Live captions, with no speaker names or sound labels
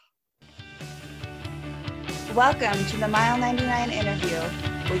Welcome to the Mile 99 interview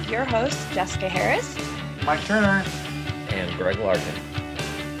with your hosts, Jessica Harris, Mike Turner, and Greg Larkin.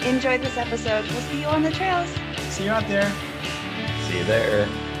 Enjoy this episode. We'll see you on the trails. See you out there. See you there.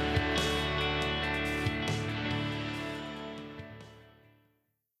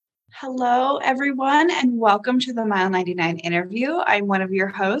 Hello, everyone, and welcome to the Mile 99 interview. I'm one of your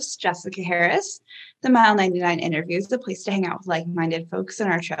hosts, Jessica Harris. The Mile 99 interview is the place to hang out with like-minded folks in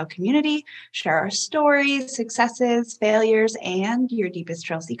our trail community, share our stories, successes, failures, and your deepest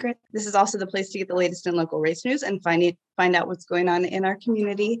trail secret. This is also the place to get the latest in local race news and find out what's going on in our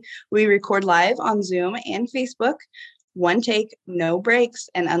community. We record live on Zoom and Facebook. One take, no breaks,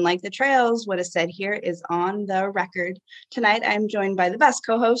 and unlike the trails, what is said here is on the record. Tonight, I'm joined by the best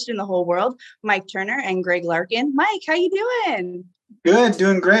co-host in the whole world, Mike Turner and Greg Larkin. Mike, how you doing? Good,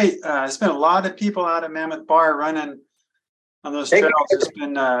 doing great. There's been a lot of people out at Mammoth Bar running on those trails.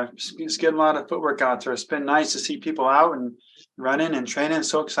 It's getting a lot of footwork out there. It's been nice to see people out and running and training.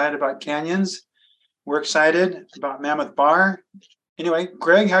 So excited about canyons. We're excited about Mammoth Bar. Anyway,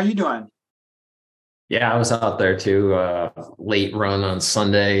 Greg, how you doing? Yeah, I was out there too. Late run on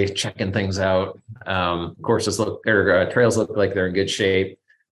Sunday, checking things out. Courses trails look like they're in good shape.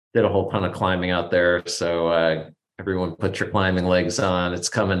 Did a whole ton of climbing out there. So everyone put your climbing legs on. It's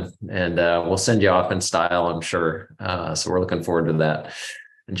coming, and we'll send you off in style, I'm sure. So we're looking forward to that.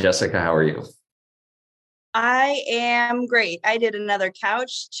 And Jessica, how are you? I am great. I did another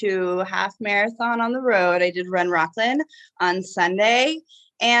couch to half marathon on the road. I did Run Rockland on Sunday,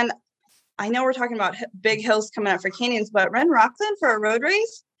 and I know we're talking about big hills coming up for canyons, but Run Rockland for a road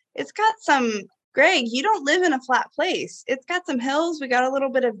race, it's got some, Greg, you don't live in a flat place. It's got some hills. We got a little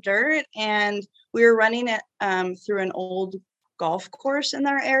bit of dirt, and we were running it through an old golf course in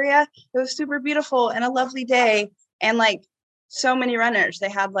their area. It was super beautiful and a lovely day. And like so many runners, they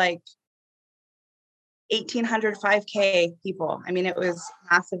had like 1,800 5K people. I mean, it was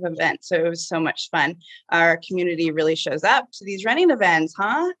a massive event. So it was so much fun. Our community really shows up to these running events,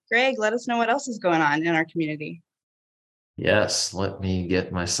 huh? Greg, let us know what else is going on in our community. Yes, let me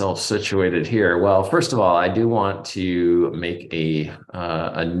get myself situated here. Well, first of all, I do want to make a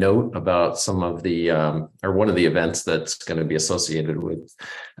note about some of the or one of the events that's going to be associated with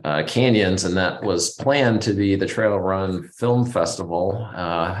canyons, and that was planned to be the Trail Run Film Festival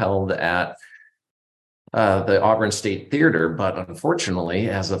held at the Auburn State Theater, but unfortunately,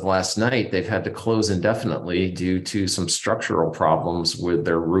 as of last night, they've had to close indefinitely due to some structural problems with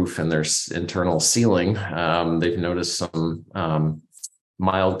their roof and their internal ceiling. They've noticed some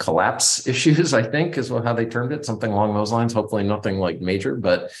mild collapse issues, I think, is how they termed it, something along those lines. Hopefully nothing like major,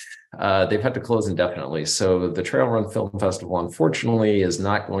 but they've had to close indefinitely. So the Trail Run Film Festival, unfortunately, is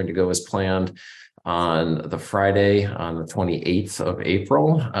not going to go as planned on the Friday on the 28th of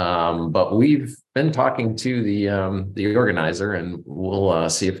April. But we've been talking to the organizer, and we'll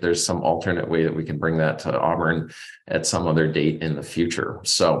see if there's some alternate way that we can bring that to Auburn at some other date in the future.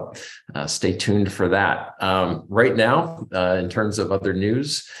 So stay tuned for that. Right now, in terms of other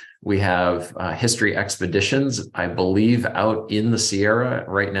news, we have History Expeditions, I believe, out in the Sierra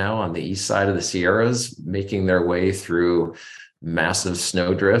right now on the east side of the Sierras, making their way through massive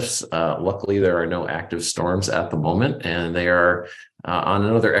snow drifts. Luckily, there are no active storms at the moment, and they are on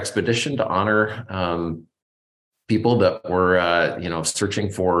another expedition to honor people that were, searching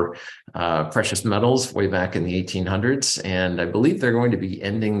for precious metals way back in the 1800s. And I believe they're going to be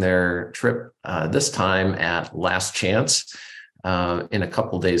ending their trip this time at Last Chance in a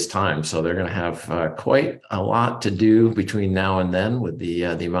couple days' time. So they're going to have quite a lot to do between now and then with the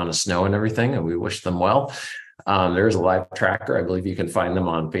amount of snow and everything, and we wish them well. There's a live tracker. I believe you can find them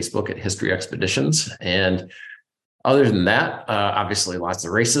on Facebook at History Expeditions. And other than that, obviously lots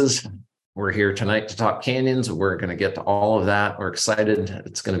of races. We're here tonight to talk canyons. We're going to get to all of that. We're excited.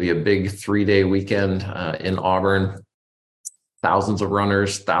 It's going to be a big 3-day weekend in Auburn. Thousands of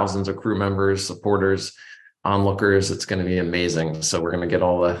runners, thousands of crew members, supporters, onlookers. It's going to be amazing. So we're going to get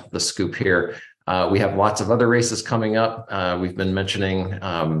all the scoop here. We have lots of other races coming up. We've been mentioning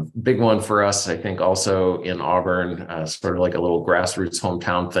big one for us, I think, also in Auburn, sort of like a little grassroots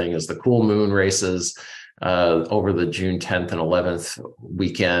hometown thing, is the Cool Moon races over the June 10th and 11th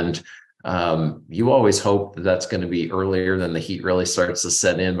weekend. You always hope that that's going to be earlier than the heat really starts to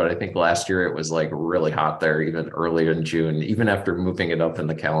set in, but I think last year it was like really hot there, even earlier in June, even after moving it up in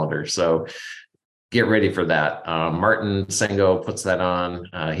the calendar. So get ready for that. Martin Sengo puts that on.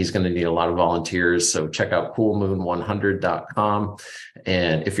 He's going to need a lot of volunteers. So check out coolmoon100.com.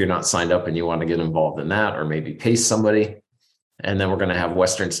 And if you're not signed up and you want to get involved in that, or maybe pace somebody, And then we're going to have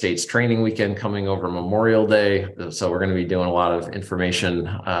Western States Training Weekend coming over Memorial Day. So we're going to be doing a lot of information,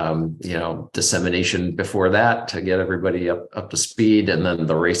 dissemination before that to get everybody up to speed, and then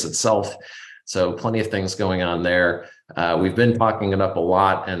the race itself. So plenty of things going on there. We've been talking it up a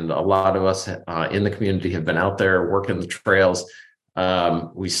lot, and a lot of us in the community have been out there working the trails.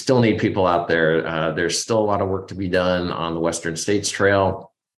 We still need people out there. There's still a lot of work to be done on the Western States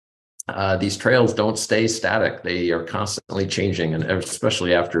Trail. These trails don't stay static. They are constantly changing, and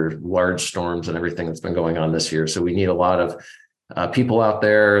especially after large storms and everything that's been going on this year. So we need a lot of people out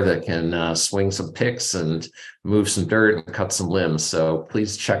there that can swing some picks and move some dirt and cut some limbs. So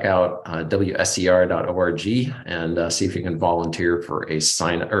please check out wser.org and see if you can volunteer for a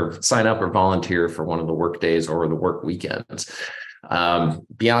sign up or volunteer for one of the work days or the work weekends.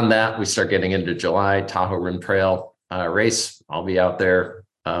 Beyond that, we start getting into July, Tahoe Rim Trail race. I'll be out there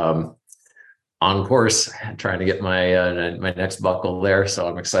on course trying to get my next buckle there. So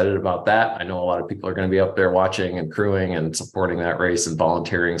I'm excited about that. I know a lot of people are going to be up there watching and crewing and supporting that race and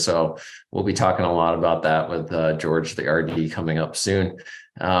volunteering. So we'll be talking a lot about that with George, the RD, coming up soon.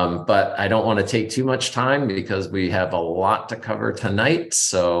 But I don't want to take too much time because we have a lot to cover tonight.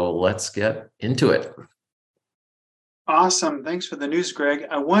 So let's get into it. Awesome. Thanks for the news, Greg.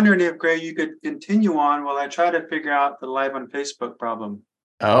 I'm wondering if, Greg, you could continue on while I try to figure out the live on Facebook problem.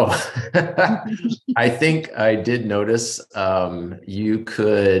 Oh, I think I did notice you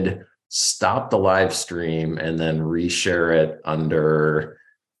could stop the live stream and then reshare it under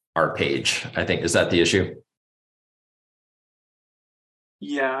our page. I think, is that the issue?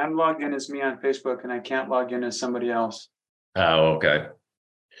 Yeah, I'm logged in as me on Facebook and I can't log in as somebody else. Oh, okay.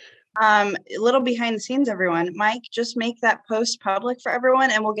 A little behind the scenes, everyone. Mike, just make that post public for everyone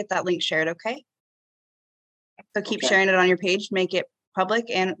and we'll get that link shared, okay? So keep sharing it on your page, make it public,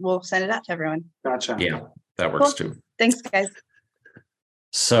 and we'll send it out to everyone. Gotcha. Yeah, that works too. Thanks, guys.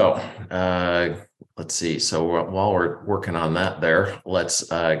 So let's see. So while we're working on that there, let's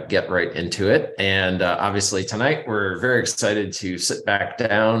get right into it. And obviously tonight, we're very excited to sit back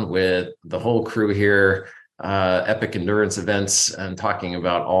down with the whole crew here, Epic Endurance Events, and talking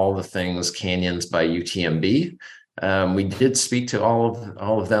about all the things Canyons by UTMB. We did speak to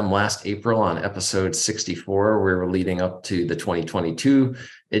all of them last April on episode 64. We were leading up to the 2022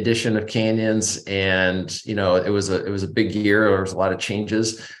 edition of Canyons, and it was a big year. There was a lot of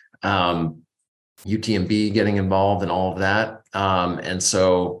changes. UTMB getting involved and all of that, and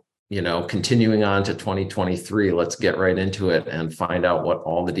so continuing on to 2023. Let's get right into it and find out what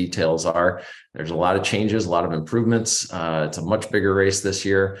all the details are. There's a lot of changes, a lot of improvements. It's a much bigger race this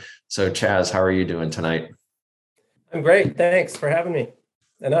year. So, Chaz, how are you doing tonight? I'm great. Thanks for having me.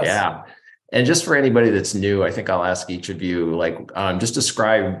 And us. Yeah. And just for anybody that's new, I think I'll ask each of you, just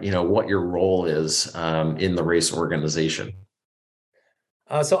describe, what your role is in the race organization.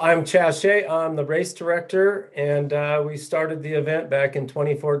 So I'm Chaz Shea. I'm the race director, and we started the event back in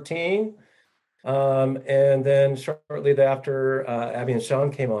 2014. And then shortly thereafter, Abby and Sean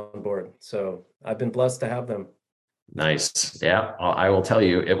came on board. So I've been blessed to have them. Nice. Yeah, I will tell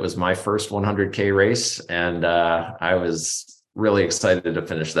you, it was my first 100K race, and I was really excited to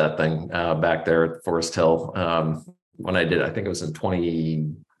finish that thing back there at Forest Hill when I did. I think it was in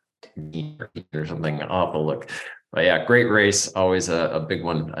 2018 or something. I'll have to look. But yeah, great race. Always a big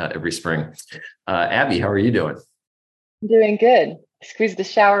one every spring. Abby, how are you doing? Doing good. Squeeze the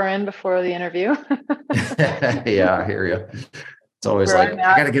shower in before the interview. Yeah, I hear you. It's always I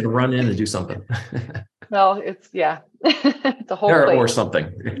got to get a run in and do something. Well, it's it's a whole place. Or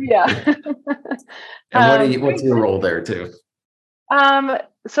something. Yeah. And what's your role there too?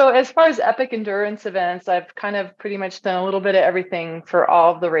 So as far as Epic Endurance Events, I've kind of pretty much done a little bit of everything for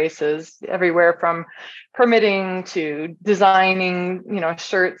all of the races, everywhere from permitting to designing,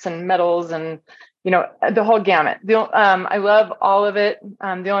 shirts and medals and, the whole gamut. I love all of it.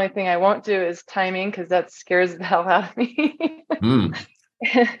 The only thing I won't do is timing, because that scares the hell out of me.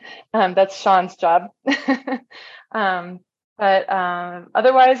 That's Sean's job. But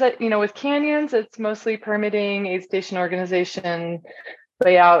otherwise, with Canyons, it's mostly permitting, aid station organization,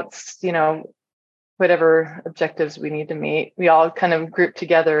 layouts, whatever objectives we need to meet. We all kind of group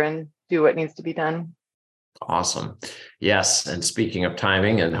together and do what needs to be done. Awesome. Yes. And speaking of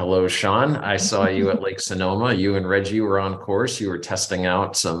timing, and hello, Sean, I saw you at Lake Sonoma. You and Reggie were on course. You were testing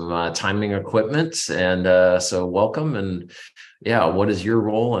out some timing equipment. And so welcome. And yeah, what is your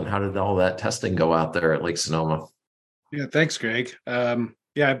role and how did all that testing go out there at Lake Sonoma? Yeah, thanks, Greg.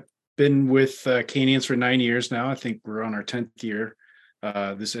 I've been with Canyons for 9 years now. I think we're on our 10th year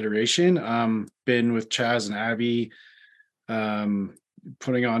this iteration. Been with Chaz and Abby,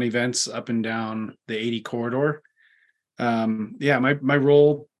 putting on events up and down the 80 corridor. My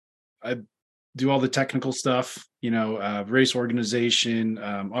role, I do all the technical stuff, race organization,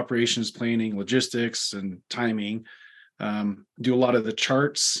 operations planning, logistics, and timing. Do a lot of the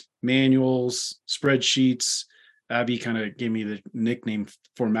charts, manuals, spreadsheets. Abby kind of gave me the nickname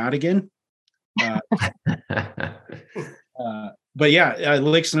Formatigan. But yeah,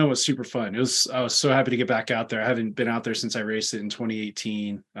 Lake Snow was super fun. I was so happy to get back out there. I haven't been out there since I raced it in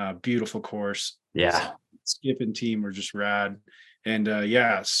 2018. Beautiful course. Yeah. Skip and team were just rad. And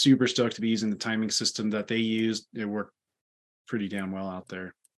super stoked to be using the timing system that they used. It worked pretty damn well out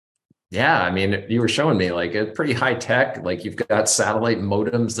there. Yeah, I mean, you were showing me like a pretty high tech, like you've got satellite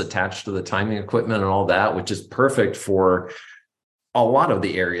modems attached to the timing equipment and all that, which is perfect for a lot of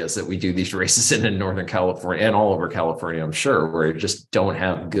the areas that we do these races in Northern California and all over California, I'm sure, where you just don't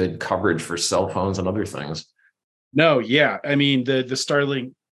have good coverage for cell phones and other things. No, yeah. I mean, the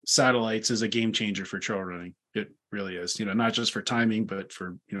Starlink satellites is a game changer for trail running. It really is, not just for timing, but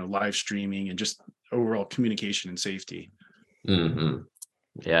for, live streaming and just overall communication and safety. Mm-hmm.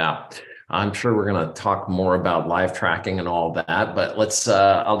 Yeah, I'm sure we're going to talk more about live tracking and all that, but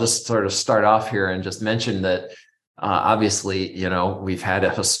I'll just sort of start off here and just mention that obviously, we've had a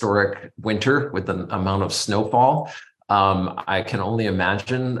historic winter with the amount of snowfall. I can only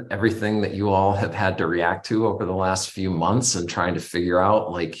imagine everything that you all have had to react to over the last few months and trying to figure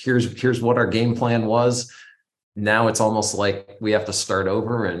out, like, here's what our game plan was. Now it's almost like we have to start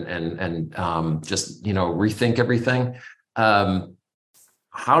over and just, rethink everything.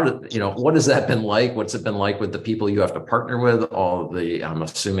 What has that been like? What's it been like with the people you have to partner with, all the, I'm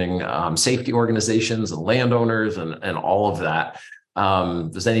assuming, safety organizations and landowners and all of that?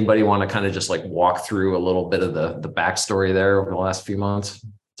 Does anybody want to kind of just like walk through a little bit of the backstory there over the last few months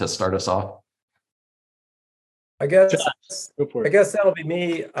to start us off? I guess that'll be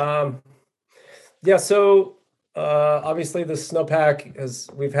me. So obviously the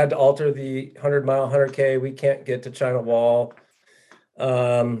snowpack we've had to alter the 100-mile 100K. We can't get to China Wall.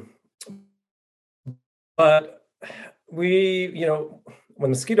 But we, when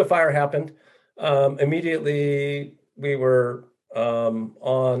mosquito fire happened, immediately we were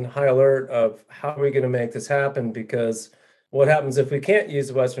on high alert of how are we going to make this happen, because what happens if we can't use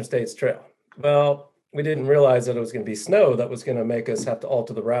the Western States Trail? Well, we didn't realize that it was going to be snow that was going to make us have to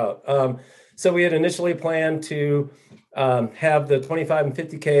alter the route. So we had initially planned to have the 25 and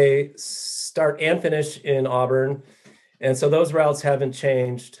 50K start and finish in Auburn. And so those routes haven't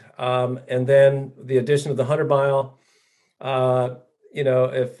changed. And then the addition of the 100-mile,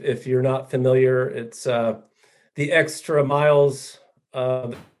 if you're not familiar, it's the extra miles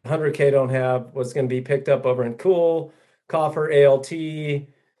the 100K don't have was going to be picked up over in Cool, Coffer, ALT,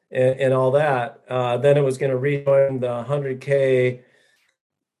 and all that. Then it was going to rejoin the 100K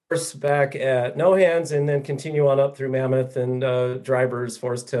course back at No Hands and then continue on up through Mammoth and Drivers,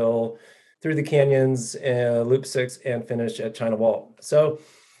 Forest Hill, through the canyons, Loop 6, and finish at China Wall. So,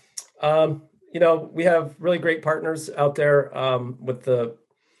 we have really great partners out there with the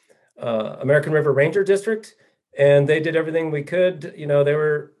American River Ranger District, and they did everything we could.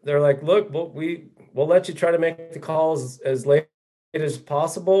 They're like, look, we'll let you try to make the calls as late as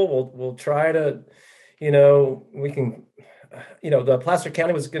possible. We'll try to, we can, the Placer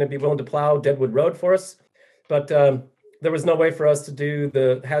County was going to be willing to plow Deadwood Road for us, but there was no way for us to do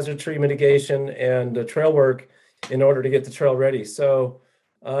the hazard tree mitigation and the trail work in order to get the trail ready. So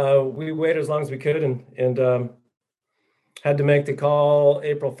we waited as long as we could and had to make the call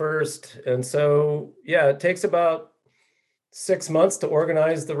April 1st. And so, it takes about 6 months to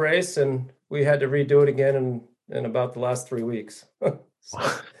organize the race, and we had to redo it again in about the last 3 weeks. So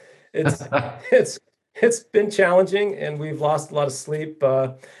it's been challenging, and we've lost a lot of sleep.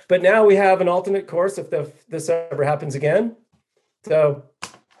 But now we have an alternate course if this ever happens again. So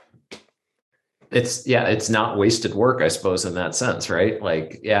it's not wasted work, I suppose, in that sense, right?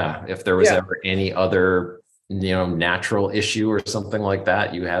 Like, if there was ever any other, natural issue or something like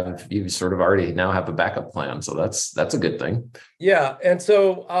that, you sort of already now have a backup plan. So that's a good thing. Yeah. And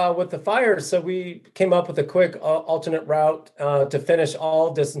so with the fire, so we came up with a quick alternate route to finish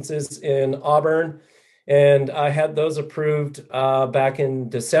all distances in Auburn. And I had those approved back in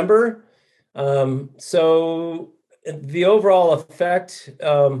December. So the overall effect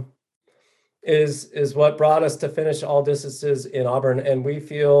is what brought us to finish all distances in Auburn. And we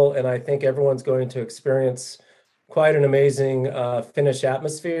feel, and I think everyone's going to experience quite an amazing finish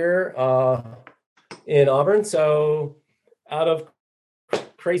atmosphere in Auburn. So out of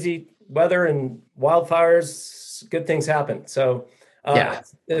crazy weather and wildfires, good things happen. So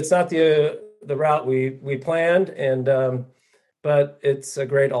it's not the route we planned, and but it's a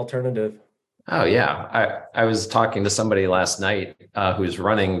great alternative. Oh yeah, I was talking to somebody last night who's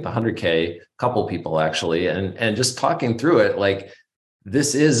running the 100K, a couple people actually, and just talking through it. Like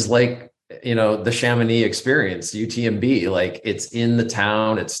this is like the Chamonix experience, UTMB. Like it's in the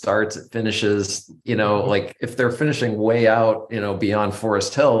town, it starts, it finishes. Like if they're finishing way out, beyond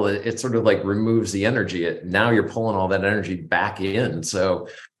Forest Hill, it sort of like removes the energy. Now you're pulling all that energy back in. So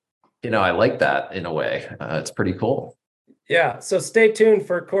I like that in a way. It's pretty cool. Yeah, so stay tuned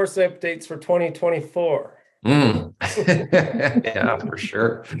for course updates for 2024. Yeah, for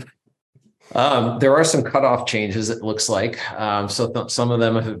sure. There are some cutoff changes, it looks like. So some of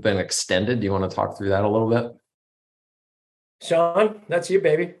them have been extended. Do you want to talk through that a little bit? Sean, that's you,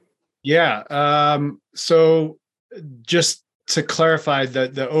 baby. Yeah. So just to clarify,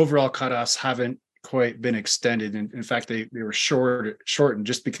 the overall cutoffs haven't quite been extended. In fact, they were shortened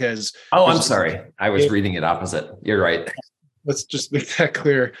just because. Oh, I'm sorry. I was reading it opposite. You're right. Let's just make that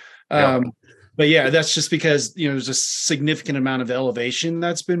clear. Yep. But yeah, that's just because there's a significant amount of elevation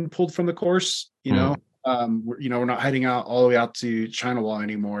that's been pulled from the course. We're not heading out all the way out to China Wall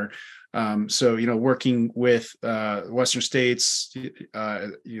anymore. So working with Western States,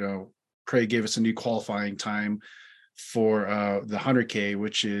 Craig gave us a new qualifying time for the 100K,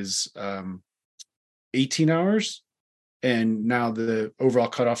 which is 18 hours, and now the overall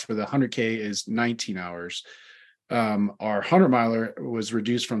cutoff for the 100K is 19 hours. Our 100 miler was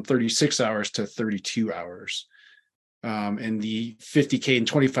reduced from 36 hours to 32 hours. And the 50K and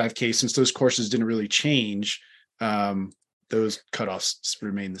 25K, since those courses didn't really change, those cutoffs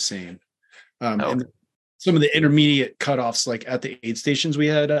remain the same. And some of the intermediate cutoffs, like at the aid stations, we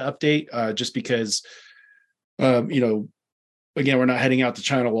had to update just because, again, we're not heading out to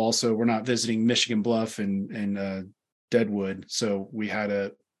China Wall, so we're not visiting Michigan Bluff and Deadwood. So we had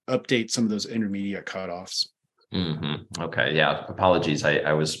to update some of those intermediate cutoffs. Mm-hmm. Okay. Yeah. Apologies.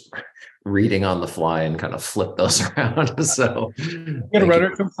 I was reading on the fly and kind of flipped those around. So you got a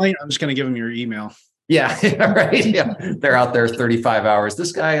runner complaint? I'm just going to give them your email. Yeah. Right. Yeah. They're out there 35 hours.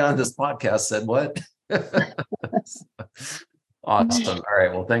 This guy on this podcast said what? Awesome. All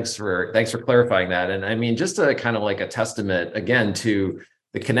right. Well, thanks for clarifying that. And I mean, just a kind of like a testament again to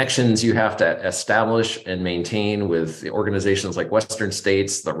the connections you have to establish and maintain with the organizations like Western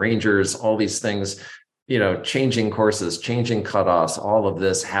States, the Rangers, all these things. Changing courses, changing cutoffs, all of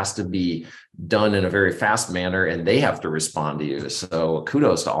this has to be done in a very fast manner, and they have to respond to you. So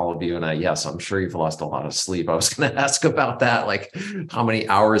kudos to all of you. And yes, I'm sure you've lost a lot of sleep. I was going to ask about that, like how many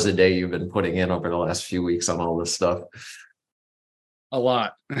hours a day you've been putting in over the last few weeks on all this stuff. A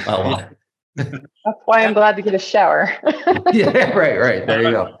lot. That's why I'm glad to get a shower. Yeah, right. There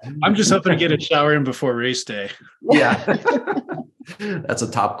you go. I'm just hoping to get a shower in before race day. Yeah. That's a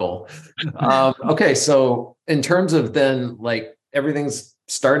top goal. Okay. So in terms of then like everything's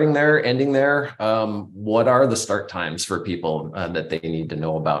starting there, ending there, what are the start times for people that they need to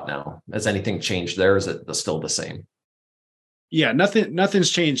know about now? Has anything changed there? Is it still the same? Yeah, nothing's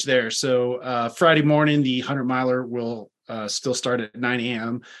changed there. So Friday morning, the 100 miler will still start at 9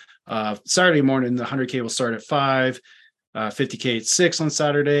 a.m. Saturday morning, the 100K will start at 5, 50K at 6 on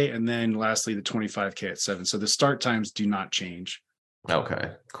Saturday, and then lastly, the 25K at 7. So the start times do not change.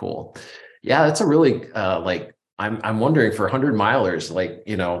 Okay, cool. Yeah, that's a really I'm wondering for 100 milers, like,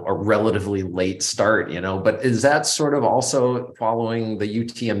 a relatively late start, but is that sort of also following the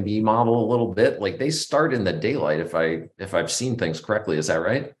UTMB model a little bit? Like they start in the daylight, if I've seen things correctly, is that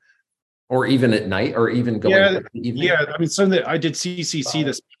right? Or even at night, or even going to the evening? Yeah, I mean, I did CCC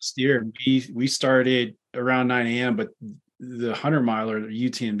this past year. We started around 9 a.m., but the 100 miler, the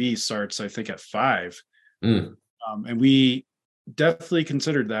UTMB starts, I think, at 5. And we definitely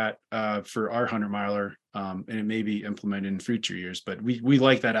considered that for our 100 miler, and it may be implemented in future years. But we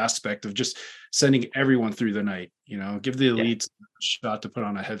like that aspect of just sending everyone through the night. Give the elites a shot to put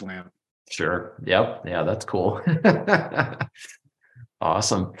on a headlamp. Sure. Yep. Yeah, that's cool.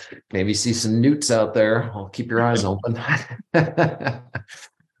 Awesome. Maybe see some newts out there. I'll keep your eyes open.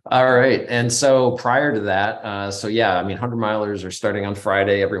 All right. And so prior to that, 100 milers are starting on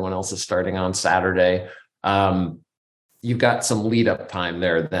Friday. Everyone else is starting on Saturday. You've got some lead up time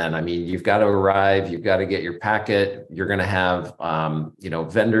there then. I mean, you've got to arrive, you've got to get your packet. You're going to have,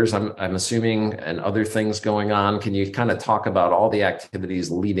 vendors, I'm assuming, and other things going on. Can you kind of talk about all the activities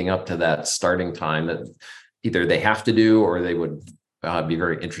leading up to that starting time that either they have to do or they would be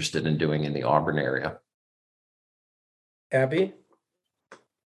very interested in doing in the Auburn area? Abby?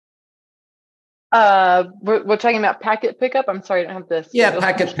 We're talking about packet pickup. I'm sorry, I don't have this. Yeah,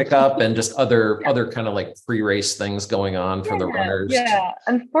 packet pickup and just other kind of like pre-race things going on for the runners. Yeah,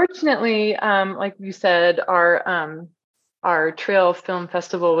 unfortunately, like you said, our our trail film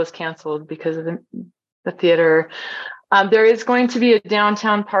festival was canceled because of the theater. There is going to be a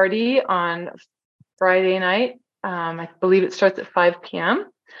downtown party on Friday night. I believe it starts at 5 p.m.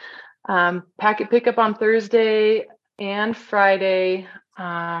 Packet pickup on Thursday and Friday.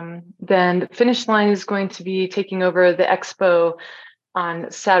 Then the finish line is going to be taking over the expo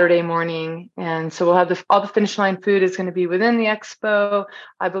on Saturday morning. And so we'll have all the finish line food is going to be within the expo.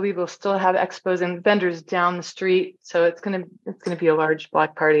 I believe we'll still have expos and vendors down the street. So it's going to be a large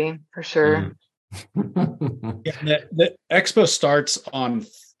block party for sure. Yeah, the expo starts on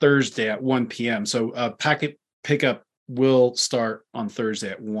Thursday at 1 p.m. So packet pickup will start on Thursday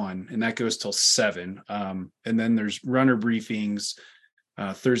at 1, and that goes till 7. And then there's runner briefings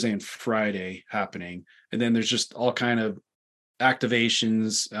Thursday and Friday happening. And then there's just all kind of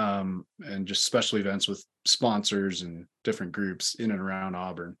activations and just special events with sponsors and different groups in and around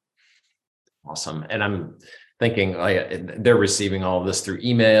Auburn. Awesome. And I'm thinking they're receiving all of this through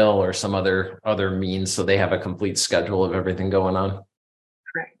email or some other means, so they have a complete schedule of everything going on.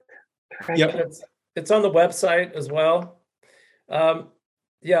 Correct. Yep. It's on the website as well.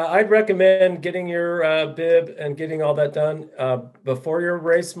 Yeah, I'd recommend getting your bib and getting all that done before your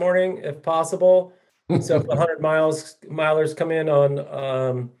race morning, if possible. So if 100 milers come in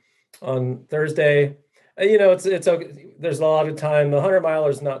on Thursday, it's there's a lot of time. The 100 miler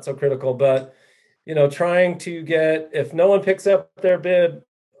is not so critical, but trying to get, if no one picks up their bib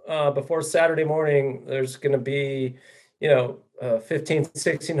before Saturday morning, there's going to be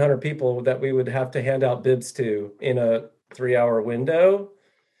 1,600 people that we would have to hand out bibs to in a 3-hour window.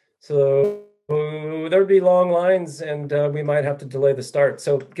 So there'd be long lines, and we might have to delay the start.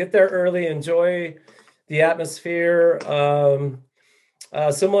 So get there early, enjoy the atmosphere.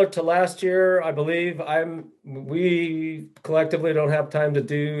 Similar to last year, I believe we collectively don't have time to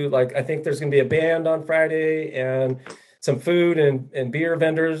do, I think there's going to be a band on Friday and some food and beer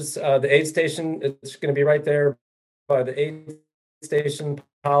vendors. The aid station, it's going to be right there by the aid station.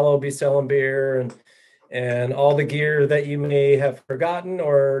 Paulo will be selling beer and all the gear that you may have forgotten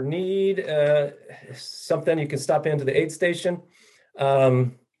or need, something you can stop into the aid station.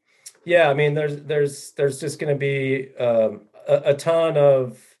 Yeah, I mean, there's just going to be a ton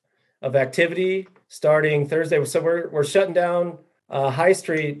of activity starting Thursday. So we're shutting down High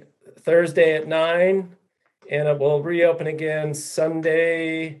Street Thursday at 9, and it will reopen again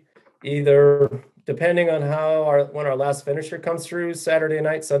Sunday, either depending on when our last finisher comes through, Saturday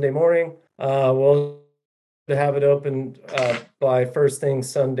night, Sunday morning. We'll have it open by first thing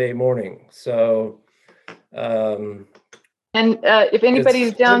Sunday morning. So, and if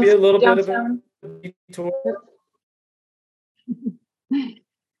anybody's down, be a little downtown, bit of a detour.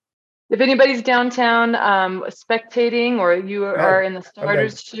 If anybody's downtown spectating, or you are in the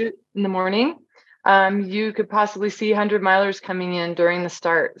starters chute in the morning, you could possibly see 100 milers coming in during the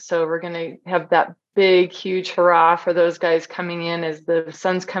start. So we're going to have that big, huge hurrah for those guys coming in as the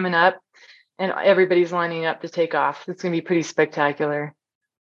sun's coming up and everybody's lining up to take off. It's going to be pretty spectacular.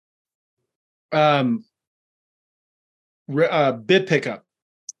 Bib pickup.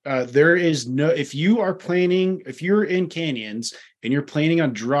 There is no, if you're in canyons and you're planning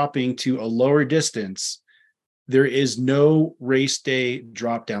on dropping to a lower distance, there is no race day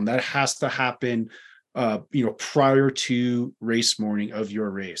drop down. That has to happen, prior to race morning of your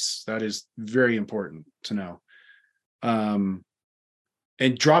race. That is very important to know.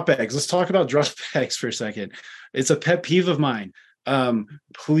 And drop bags. Let's talk about drop bags for a second. It's a pet peeve of mine.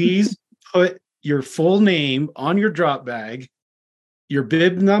 Please put your full name on your drop bag, your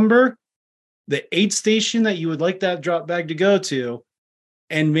bib number, the aid station that you would like that drop bag to go to,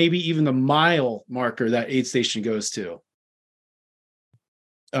 and maybe even the mile marker that aid station goes to.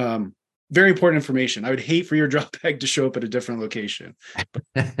 Very important information. I would hate for your drop bag to show up at a different location.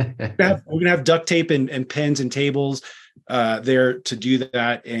 We're gonna have duct tape and pens and tables there to do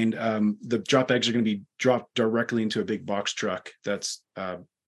that, and the drop bags are going to be dropped directly into a big box truck that's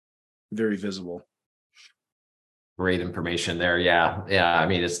very visible. Great information there. Yeah. I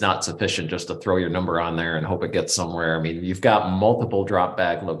mean, it's not sufficient just to throw your number on there and hope it gets somewhere. I mean, you've got multiple drop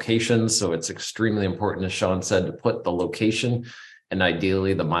bag locations, so it's extremely important, as Sean said, to put the location and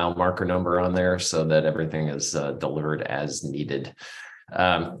ideally the mile marker number on there so that everything is delivered as needed.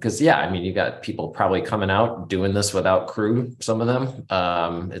 Because I mean, you got people probably coming out doing this without crew, some of them.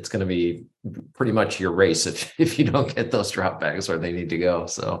 It's going to be pretty much your race if you don't get those drop bags where they need to go.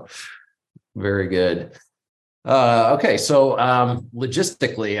 So very good. Okay, so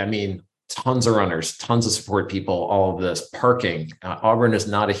logistically, I mean, tons of runners, tons of support people, all of this parking. Auburn is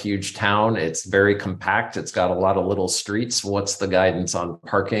not a huge town. It's very compact. It's got a lot of little streets. What's the guidance on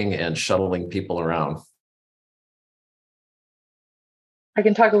parking and shuttling people around? I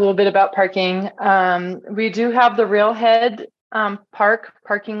can talk a little bit about parking. We do have the Railhead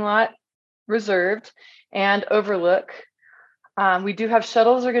parking lot reserved and overlook. We do have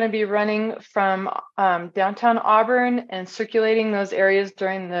shuttles are going to be running from downtown Auburn and circulating those areas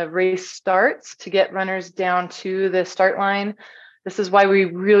during the race starts to get runners down to the start line. This is why we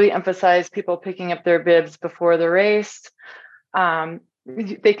really emphasize people picking up their bibs before the race.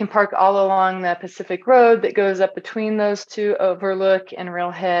 They can park all along the Pacific Road that goes up between those two, Overlook and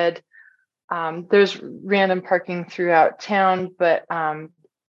Railhead. There's random parking throughout town, but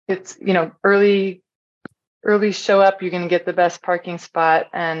it's, early show up, you're going to get the best parking spot.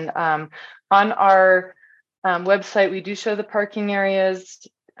 And on our website, we do show the parking areas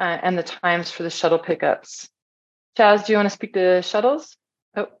and the times for the shuttle pickups. Chaz, do you want to speak to shuttles?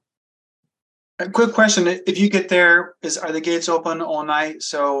 Oh. A quick question. If you get there, are the gates open all night?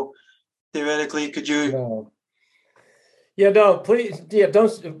 So theoretically, could you? No. Yeah, no, please. Yeah,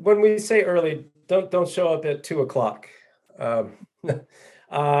 don't. When we say early, don't show up at 2:00.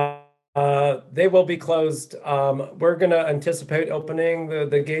 They will be closed. We're going to anticipate opening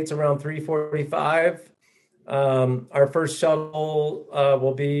the gates around 3:45. Our first shuttle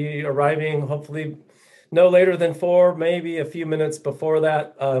will be arriving hopefully no later than 4, maybe a few minutes before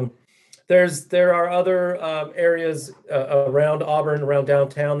that. There are other areas around Auburn, around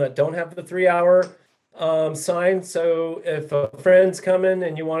downtown, that don't have the 3-hour sign. So if a friend's coming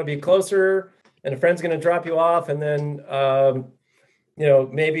and you want to be closer, and a friend's going to drop you off, and then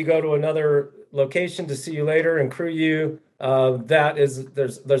maybe go to another location to see you later and crew you. There's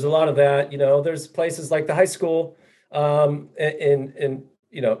a lot of that. There's places like the high school,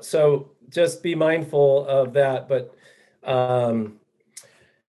 so just be mindful of that. But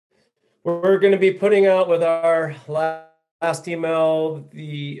we're going to be putting out with our last email,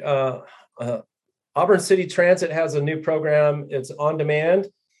 the Auburn City Transit has a new program. It's on demand.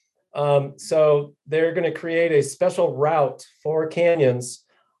 So they're going to create a special route for canyons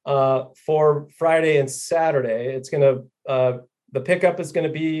for Friday and Saturday. It's going to, the pickup is going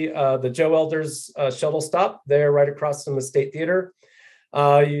to be the Joe Elders shuttle stop there right across from the State Theater.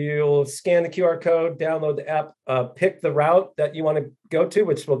 You'll scan the QR code, download the app, pick the route that you want to go to,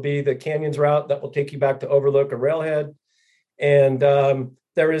 which will be the Canyons route that will take you back to Overlook or Railhead. And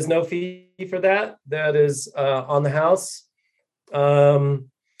there is no fee for that. That is on the house. And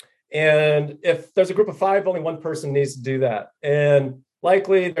if there's a group of 5, only one person needs to do that. And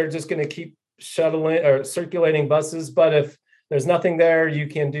likely they're just going to keep shuttling or circulating buses. But if there's nothing there, you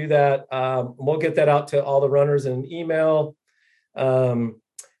can do that. We'll get that out to all the runners in an email. I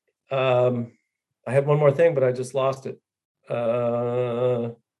had one more thing, but I just lost it.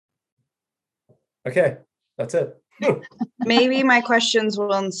 Okay, that's it. Maybe my questions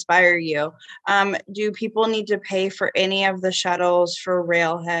will inspire you. Do people need to pay for any of the shuttles for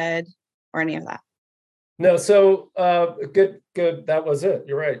Railhead or any of that? No, so good. That was it.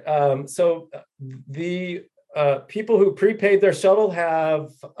 You're right. So the people who prepaid their shuttle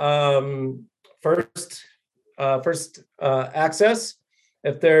have first access.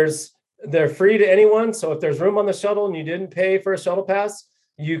 If they're free to anyone. So if there's room on the shuttle and you didn't pay for a shuttle pass,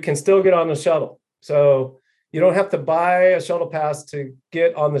 you can still get on the shuttle. So you don't have to buy a shuttle pass to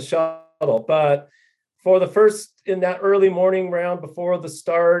get on the shuttle. But for the first, in that early morning round before the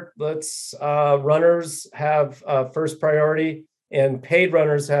start, runners have first priority, and paid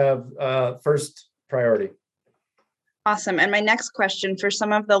runners have first priority. Awesome. And my next question, for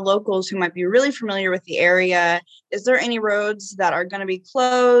some of the locals who might be really familiar with the area, is there any roads that are going to be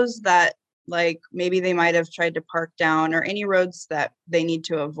closed that maybe they might have tried to park down, or any roads that they need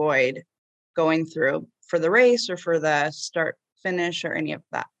to avoid going through for the race or for the start finish or any of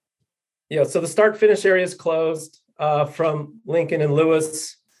that? Yeah, so the start finish area is closed from Lincoln and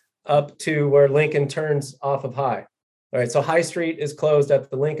Lewis up to where Lincoln turns off of High. All right, so High Street is closed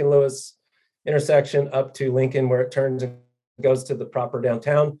at the Lincoln Lewis intersection up to Lincoln, where it turns and goes to the proper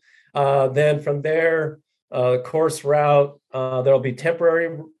downtown. Then from there, course route, there'll be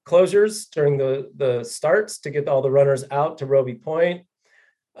temporary closures during the starts to get all the runners out to Robie Point.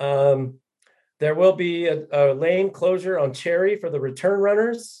 There will be a lane closure on Cherry for the return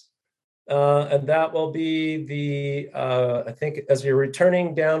runners. And that will be I think as you're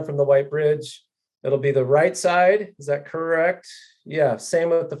returning down from the White Bridge, it'll be the right side. Is that correct? Yeah,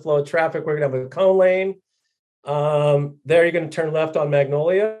 same with the flow of traffic. We're going to have a cone lane. There you're going to turn left on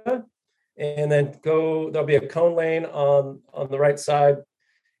Magnolia, and then there'll be a cone lane on the right side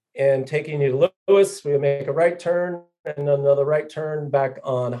and taking you to Lewis. We'll make a right turn and another right turn back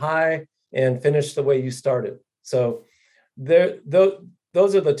on High and finish the way you started. So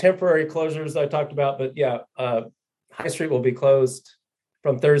those are the temporary closures I talked about, but yeah, High Street will be closed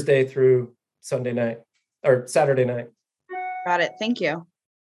from Thursday through Sunday night or Saturday night. Got it. Thank you.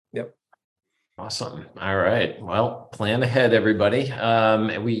 Yep. Awesome. All right. Well, plan ahead, everybody.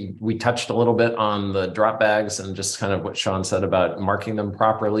 We touched a little bit on the drop bags and just kind of what Sean said about marking them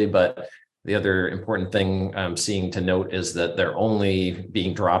properly, but the other important thing I'm seeing to note is that they're only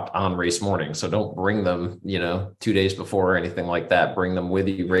being dropped on race morning. So don't bring them, 2 days before or anything like that. Bring them with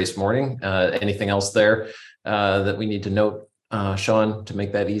you race morning. Anything else there that we need to note, Sean, to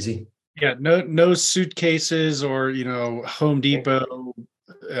make that easy? Yeah, no suitcases or Home Depot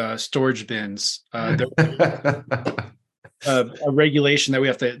storage bins. There's a regulation that we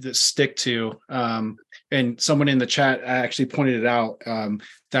have to stick to. And someone in the chat actually pointed it out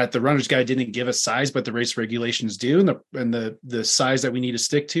that the runner's guide didn't give a size, but the race regulations do. And the size that we need to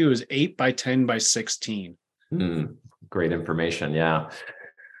stick to is 8 by 10 by 16. Great information. Yeah.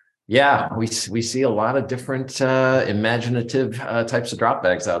 Yeah, we see a lot of different imaginative types of drop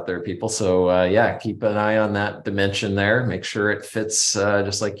bags out there, people. So yeah, keep an eye on that dimension there. Make sure it fits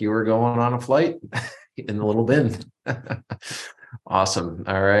just like you were going on a flight in the little bin. Awesome.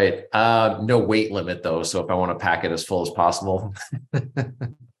 All right. No weight limit though. So if I want to pack it as full as possible.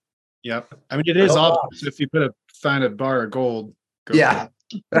 Yep. I mean, it is awesome. So if you find a bar of gold. Yeah.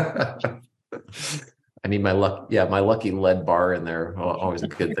 I need my lucky lead bar in there. Always a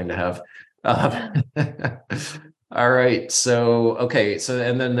good thing to have. All right. So, okay. So,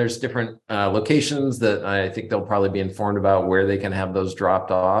 and then there's different locations that I think they'll probably be informed about where they can have those dropped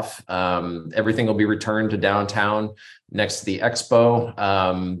off. Everything will be returned to downtown next to the expo.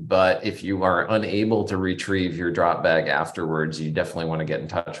 But if you are unable to retrieve your drop bag afterwards, you definitely want to get in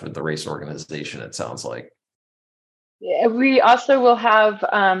touch with the race organization, it sounds like. Yeah, we also will have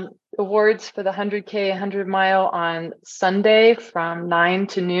awards for the 100K, 100 mile on Sunday from 9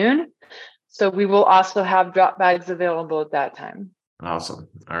 to noon. So we will also have drop bags available at that time. Awesome.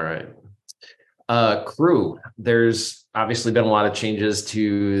 All right. Crew, there's obviously been a lot of changes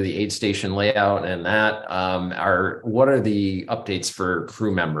to the aid station layout and that. What are the updates for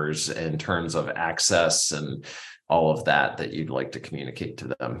crew members in terms of access and all of that you'd like to communicate to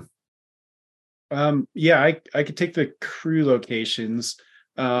them? Yeah, I could take the crew locations.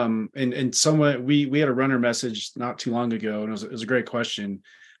 And someone we had a runner message not too long ago, and it was a great question.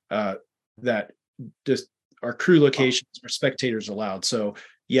 That just our crew locations are spectators allowed. So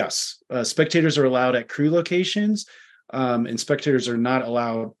yes, spectators are allowed at crew locations, and spectators are not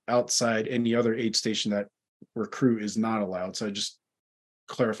allowed outside any other aid station where crew is not allowed. So I just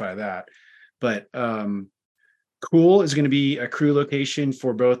clarify that. But Cool is going to be a crew location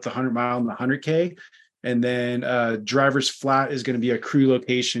for both the 100 mile and the 100K. And then Driver's Flat is going to be a crew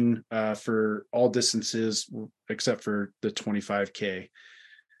location for all distances except for the 25K.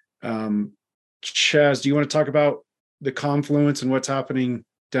 Chaz, do you want to talk about the confluence and what's happening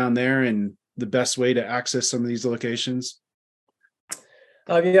down there and the best way to access some of these locations?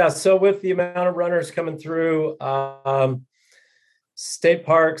 Yeah, so with the amount of runners coming through, State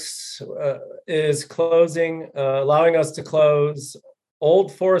Parks is closing, allowing us to close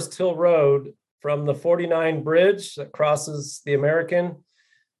Old Forest Hill Road from the 49 bridge that crosses the American.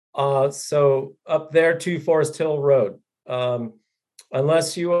 So up there to Forest Hill Road.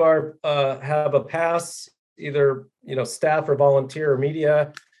 Unless you have a pass, either staff or volunteer or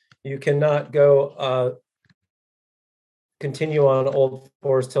media, you cannot go continue on Old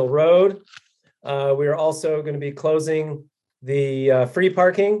Forest Hill Road. We are also going to be closing the free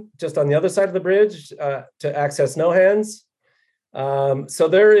parking just on the other side of the bridge to access no hands. So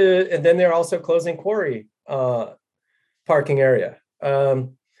there is, and then they're also closing Quarry parking area.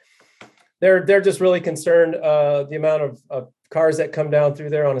 They're just really concerned the amount of cars that come down through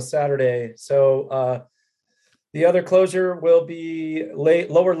there on a Saturday. So the other closure will be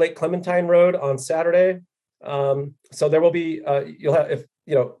Lower Lake Clementine Road on Saturday. So there will be you'll have,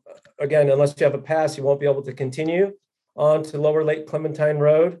 again, unless you have a pass, you won't be able to continue on to Lower Lake Clementine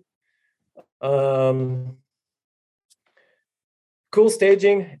Road. Cool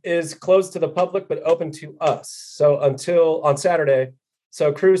staging is closed to the public, but open to us. So until on Saturday,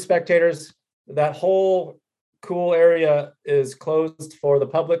 so crew spectators, that whole cool area is closed for the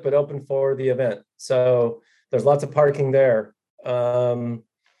public, but open for the event. So there's lots of parking there. And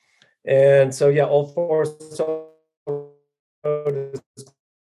so, yeah, Old Forest Road is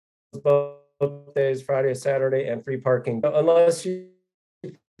both days, Friday, Saturday, and free parking. Unless you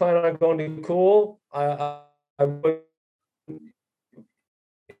plan on going to Cool,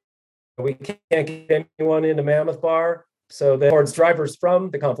 we can't get anyone into Mammoth Bar. So then towards drivers from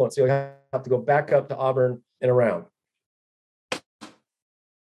the confluence, you'll have to go back up to Auburn and around.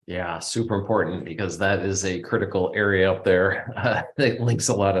 Yeah, super important because that is a critical area up there that links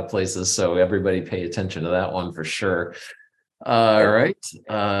a lot of places. So everybody pay attention to that one for sure. All right,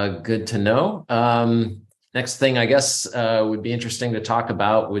 good to know. Next thing I guess would be interesting to talk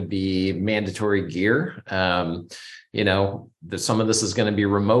about would be mandatory gear. Some of this is going to be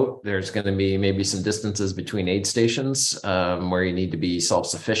remote. There's going to be maybe some distances between aid stations where you need to be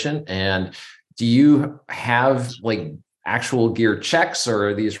self-sufficient. And do you have like actual gear checks, or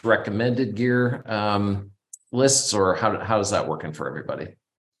are these recommended gear lists, or how is that working for everybody?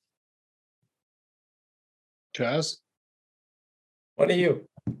 Chaz? What are you?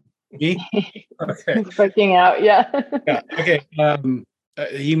 Me? Okay. It's breaking out. Yeah. Yeah. Okay.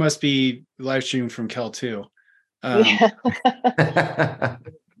 He must be live streamed from Cal too. Yeah.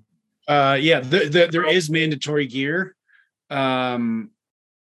 There is mandatory gear.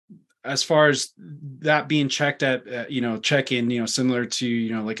 As far as that being checked at, check-in, similar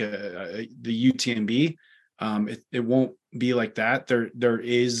to, like the UTMB, it won't be like that. There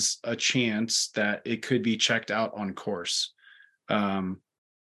is a chance that it could be checked out on course. That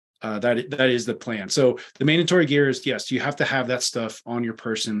is the plan. So the mandatory gear is, yes, you have to have that stuff on your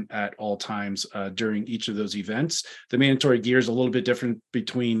person at all times during each of those events. The mandatory gear is a little bit different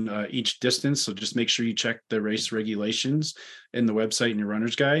between each distance. So just make sure you check the race regulations in the website and your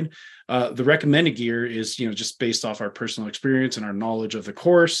runner's guide. The recommended gear is, just based off our personal experience and our knowledge of the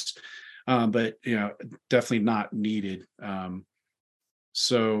course, but, definitely not needed.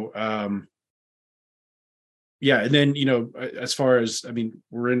 Yeah. And then, as far as,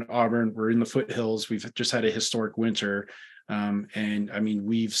 we're in Auburn, we're in the foothills. We've just had a historic winter.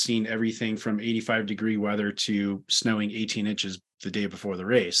 We've seen everything from 85-degree weather to snowing 18 inches the day before the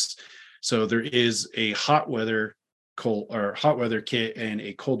race. So there is a hot weather kit and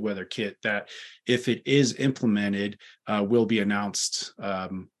a cold weather kit that, if it is implemented, will be announced,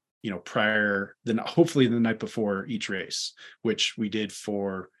 hopefully the night before each race, which we did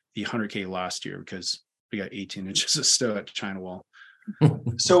for the 100K last year, because we got 18 inches of snow at China Wall.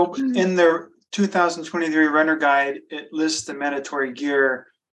 So in the 2023 runner guide, it lists the mandatory gear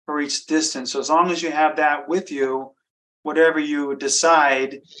for each distance. So as long as you have that with you, whatever you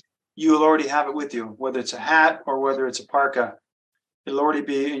decide, you'll already have it with you, whether it's a hat or whether it's a parka. It'll already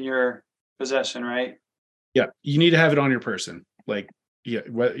be in your possession, right? Yeah, you need to have it on your person. I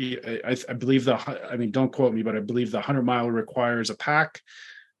believe don't quote me, but I believe the 100-mile requires a pack.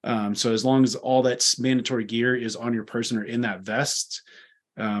 So as long as all that's mandatory gear is on your person or in that vest,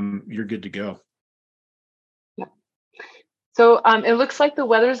 you're good to go. Yeah. So it looks like the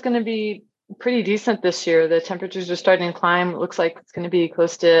weather is going to be pretty decent this year. The temperatures are starting to climb. It looks like it's going to be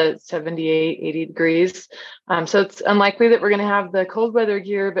close to 78, 80 degrees. So it's unlikely that we're going to have the cold weather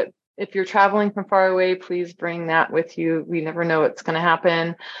gear, but if you're traveling from far away, please bring that with you. We never know what's going to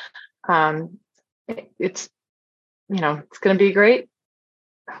happen. It's going to be great.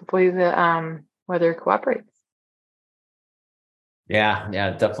 Hopefully the weather cooperates. Yeah,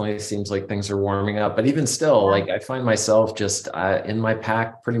 it definitely seems like things are warming up. But even still, I find myself just in my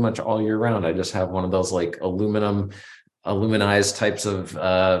pack pretty much all year round. I just have one of those aluminized types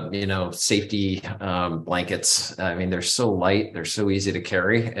of safety blankets. They're so light, they're so easy to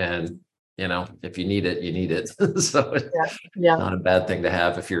carry, and if you need it, you need it. So it's not a bad thing to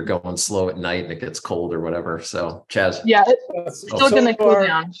have if you're going slow at night and it gets cold or whatever. So Chaz. Yeah, it's still going to cool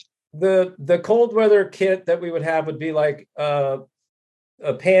down. The cold weather kit that we would have would be like a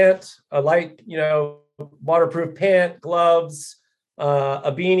pant, a light, waterproof pant, gloves,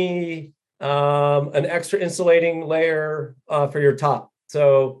 a beanie, an extra insulating layer for your top.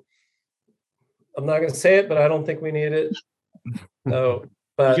 So I'm not going to say it, but I don't think we need it. So,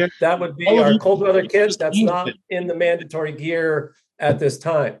 but that would be our cold weather kit. That's not in the mandatory gear at this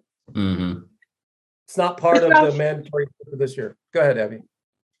time. Mm-hmm. It's not part of the mandatory for this year. Go ahead, Abby.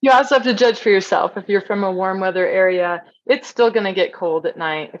 You also have to judge for yourself. If you're from a warm weather area, it's still going to get cold at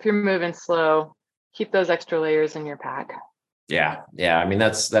night. If you're moving slow, keep those extra layers in your pack. Yeah.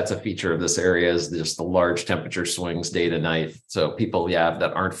 That's a feature of this area, is just the large temperature swings day to night. So people,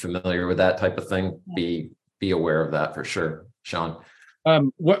 that aren't familiar with that type of thing, be aware of that for sure. Sean.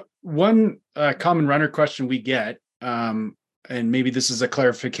 What one common runner question we get, and maybe this is a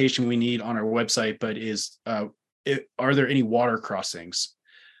clarification we need on our website, but is are there any water crossings?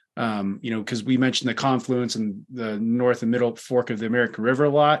 Because we mentioned the confluence and the north and middle fork of the American River a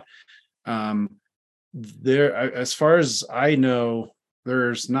lot. There, as far as I know,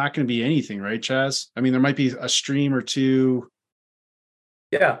 there's not going to be anything, right, Chaz? There might be a stream or two.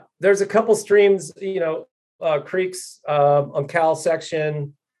 Yeah, there's a couple streams, creeks on Cal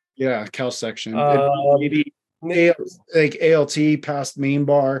section. Yeah, Cal section. like ALT past main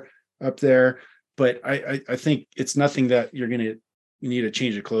bar up there. But I think it's nothing that you need to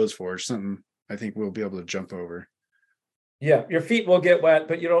change of clothes for. It's something I think we'll be able to jump over. Yeah, your feet will get wet,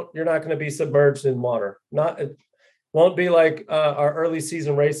 but you're not going to be submerged in water. It won't be like our early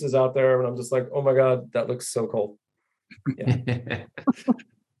season races out there when I'm just like, oh my God, that looks so cold. Yeah.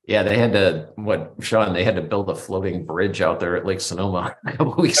 Yeah, they had to, they had to build a floating bridge out there at Lake Sonoma a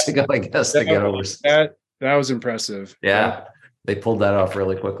couple weeks ago, I guess, to get over. That was impressive. Yeah, they pulled that off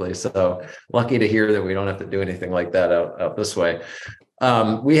really quickly. So lucky to hear that we don't have to do anything like that out this way.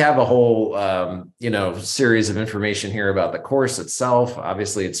 We have a whole, series of information here about the course itself.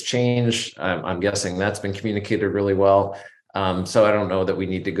 Obviously, it's changed. I'm guessing that's been communicated really well. So I don't know that we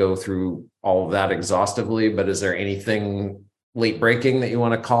need to go through all of that exhaustively, but is there anything late breaking that you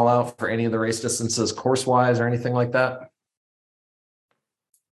want to call out for any of the race distances course-wise or anything like that?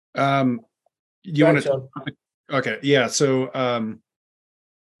 You want to? Okay, yeah. So on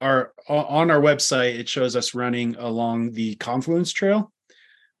our website, it shows us running along the Confluence Trail,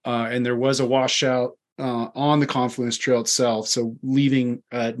 and there was a washout on the Confluence Trail itself. So leaving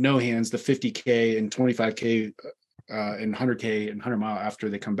no hands the 50K and 25K and 100K and 100 mile after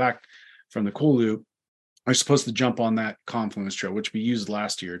they come back from the cool loop are supposed to jump on that Confluence Trail, which we used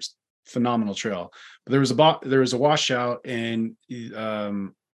last year. It's a phenomenal trail, but there was a washout, and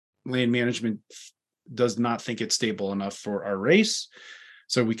land management does not think it's stable enough for our race.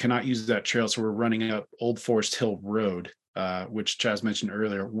 So we cannot use that trail. So we're running up Old Forest Hill Road, which Chaz mentioned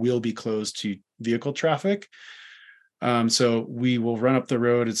earlier, will be closed to vehicle traffic. So we will run up the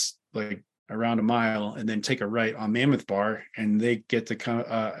road. It's like around a mile, and then take a right on Mammoth Bar, and they get to come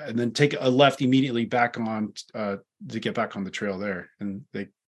and then take a left immediately back on to get back on the trail there. And they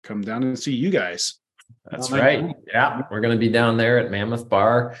come down and see you guys. That's right. Yeah, we're going to be down there at Mammoth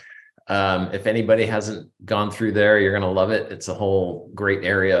Bar. If anybody hasn't gone through there, you're going to love it. It's a whole great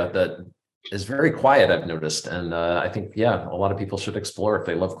area that is very quiet, I've noticed. And I think, a lot of people should explore if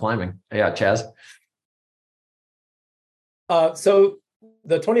they love climbing. Yeah, Chaz? So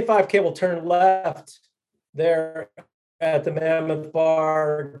the 25K will turn left there at the Mammoth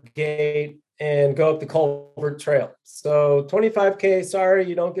Bar gate and go up the Culvert Trail. So 25K, sorry,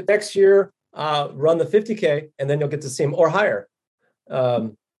 you don't get next year. Run the 50K, and then you'll get to see them, or higher.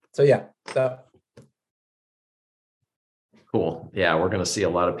 So yeah. Cool. Yeah, we're going to see a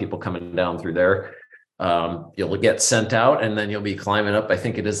lot of people coming down through there. You'll get sent out, and then you'll be climbing up. I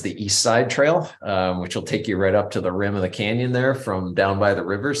think it is the East Side Trail, which will take you right up to the rim of the canyon there from down by the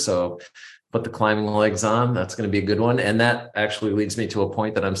river. So put the climbing legs on. That's going to be a good one. And that actually leads me to a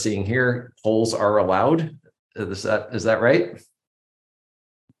point that I'm seeing here. Poles are allowed. Is that right?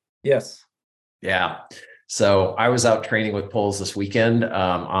 Yes. Yeah. So I was out training with poles this weekend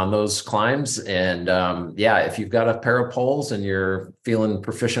on those climbs. And if you've got a pair of poles and you're feeling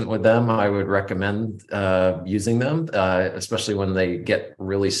proficient with them, I would recommend using them, especially when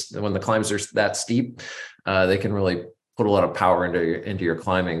when the climbs are that steep. They can really put a lot of power into your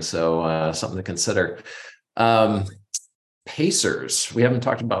climbing. So something to consider. Pacers. We haven't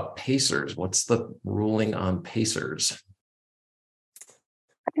talked about pacers. What's the ruling on pacers?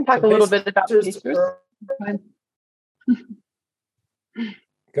 I can talk a little bit about pacers. Go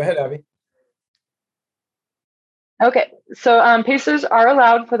ahead, Abby. Okay, so pacers are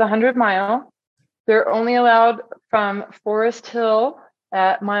allowed for the 100 mile. They're only allowed from Forest Hill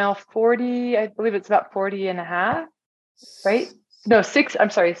at mile 40. I believe it's about 40 and a half, right? No,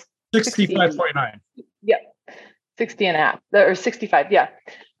 65.9. Yeah, 60 and a half, or 65. Yeah,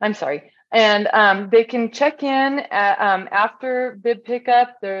 I'm sorry. And they can check in at, after bib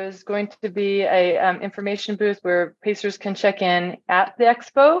pickup. There's going to be a information booth where pacers can check in at the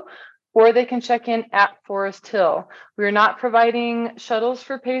expo, or they can check in at Forest Hill. We're not providing shuttles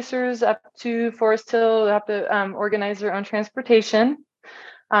for pacers up to Forest Hill. They have to organize their own transportation.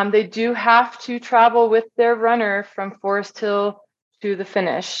 They do have to travel with their runner from Forest Hill to the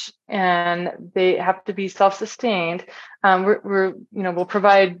finish, and they have to be self-sustained. We'll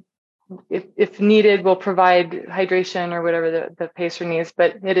provide, if needed, we'll provide hydration or whatever the pacer needs,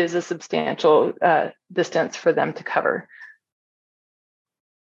 but it is a substantial distance for them to cover.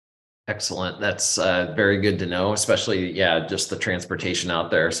 Excellent. That's very good to know, especially, just the transportation out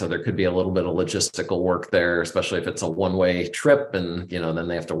there. So there could be a little bit of logistical work there, especially if it's a one-way trip and, then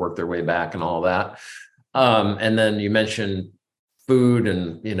they have to work their way back and all that. And then you mentioned food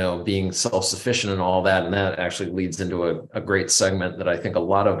and, being self-sufficient and all that. And that actually leads into a great segment that I think a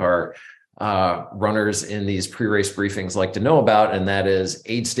lot of our runners in these pre-race briefings like to know about. And that is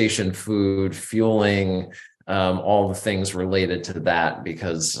aid station food, fueling, all the things related to that,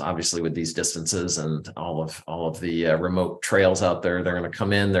 because obviously with these distances and all of the remote trails out there, they're going to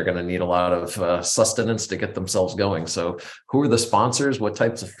come in, they're going to need a lot of sustenance to get themselves going. So who are the sponsors? What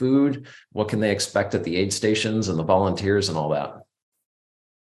types of food? What can they expect at the aid stations and the volunteers and all that?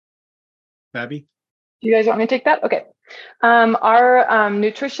 Abby? Do you guys want me to take that? Okay. Our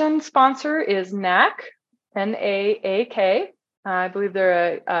nutrition sponsor is NAAK, N-A-A-K. I believe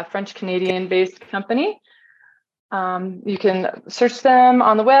they're a French-Canadian-based company. You can search them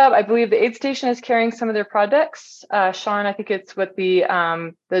on the web. I believe the aid station is carrying some of their products. Sean, I think it's with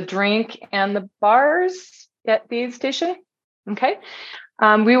the drink and the bars at the aid station. Okay.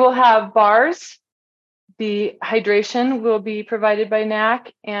 We will have bars. The hydration will be provided by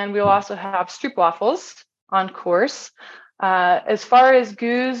NAAK, and we'll also have stroopwafels on course. As far as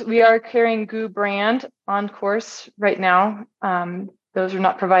goos, we are carrying Goo brand on course right now. Those are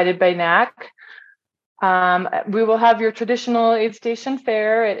not provided by NAAK. We will have your traditional aid station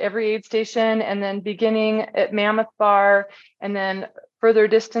fare at every aid station, and then beginning at Mammoth Bar, and then further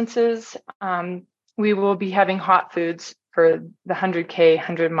distances, we will be having hot foods for the 100K,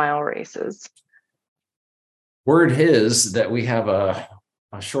 100-mile races. Word is that we have a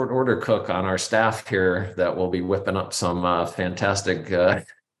short order cook on our staff here that will be whipping up some fantastic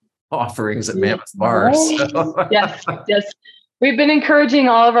offerings at Mammoth Bar. So. Yes. We've been encouraging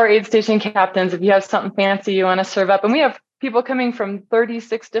all of our aid station captains, if you have something fancy you want to serve up, and we have people coming from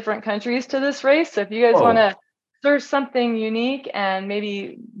 36 different countries to this race. So if you guys want to serve something unique and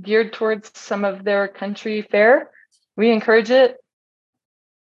maybe geared towards some of their country fare, we encourage it.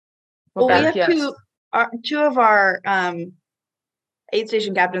 Well, we have two of our aid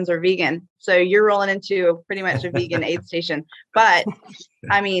station captains are vegan. So you're rolling into pretty much a vegan aid station. But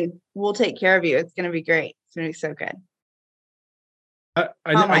I mean, we'll take care of you. It's going to be great. It's going to be so good.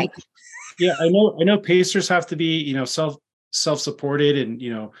 I know pacers have to be, self-supported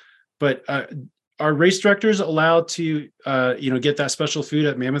and, but are race directors allowed to, get that special food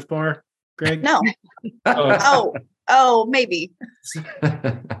at Mammoth Bar, Greg? No. Maybe.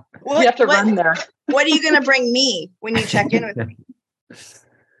 You have to run there. What are you going to bring me when you check in with me?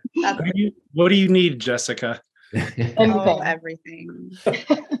 What do you need, Jessica? Everything.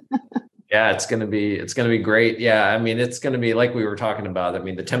 Yeah, it's gonna be great. Yeah, I mean, it's gonna be like we were talking about. I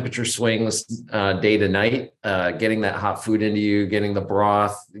mean, the temperature swings day to night. Getting that hot food into you, getting the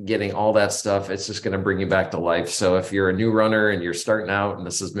broth, getting all that stuff, it's just gonna bring you back to life. So if you're a new runner and you're starting out, and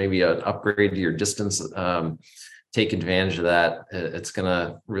this is maybe an upgrade to your distance, take advantage of that. It's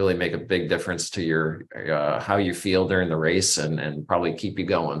gonna really make a big difference to your how you feel during the race, and probably keep you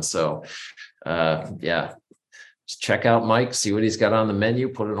going. So, yeah. Check out Mike, see what he's got on the menu,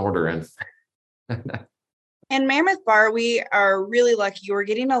 put an order in. And Mammoth Bar, we are really lucky. We're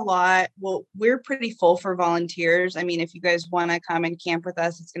getting a lot. Well, we're pretty full for volunteers. I mean, if you guys want to come and camp with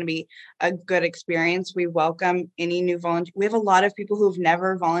us, it's going to be a good experience. We welcome any new volunteer. We have a lot of people who've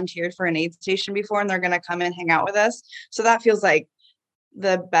never volunteered for an aid station before, and they're going to come and hang out with us. So that feels like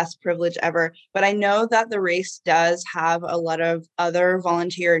the best privilege ever. But I know that the race does have a lot of other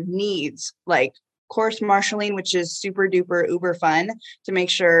volunteer needs, like course marshaling, which is super duper uber fun, to make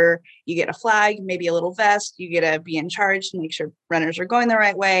sure you get a flag, maybe a little vest, you get to be in charge to make sure runners are going the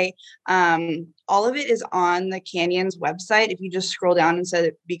right way. All of it is on the Canyon's website. If you just scroll down and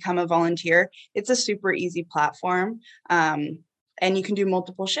say become a volunteer, it's a super easy platform, and you can do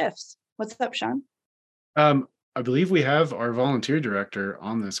multiple shifts. What's up, Sean? I believe we have our volunteer director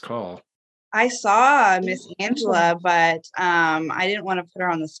on this call. I saw Miss Angela, but I didn't want to put her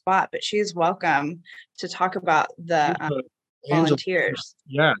on the spot, but she's welcome to talk about the volunteers.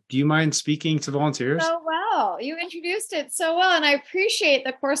 Yeah. Do you mind speaking to volunteers? So well, you introduced it so well. And I appreciate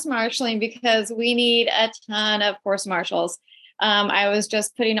the course marshaling, because we need a ton of course marshals. I was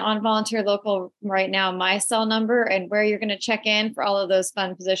just putting on Volunteer Local right now, my cell number and where you're going to check in for all of those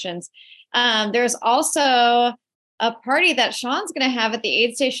fun positions. There's also a party that Sean's going to have at the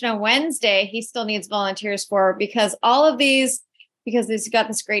aid station on Wednesday. He still needs volunteers for, because because he's got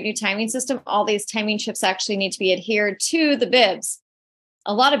this great new timing system. All these timing shifts actually need to be adhered to the bibs.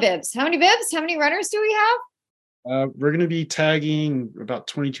 A lot of bibs. How many bibs? How many runners do we have? We're going to be tagging about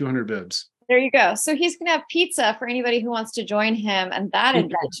 2,200 bibs. There you go. So he's going to have pizza for anybody who wants to join him and that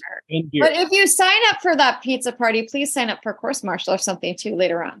adventure. But if you sign up for that pizza party, please sign up for course marshal or something too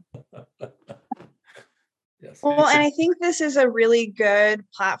later on. Yes. Well, and I think this is a really good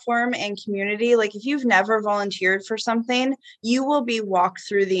platform and community. Like, if you've never volunteered for something, you will be walked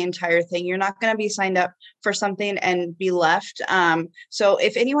through the entire thing. You're not going to be signed up for something and be left. So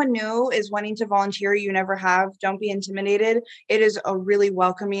if anyone new is wanting to volunteer, you never have, don't be intimidated. It is a really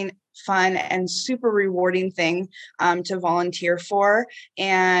welcoming fun and super rewarding thing to volunteer for.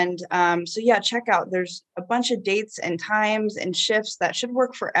 And so yeah, check out, there's a bunch of dates and times and shifts that should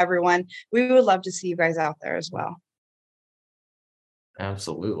work for everyone. We would love to see you guys out there as well.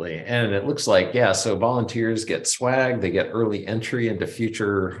 Absolutely. And it looks like, yeah, so volunteers get swag, they get early entry into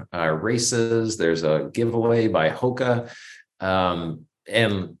future races. There's a giveaway by Hoka.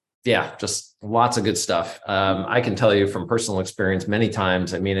 And yeah, just lots of good stuff. I can tell you from personal experience many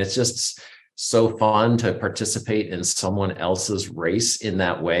times, I mean, it's just so fun to participate in someone else's race in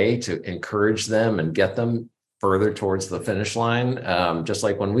that way, to encourage them and get them further towards the finish line. Just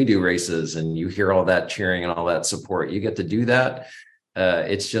like when we do races and you hear all that cheering and all that support, you get to do that.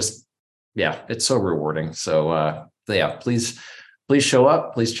 It's just, yeah, it's so rewarding. So yeah, please show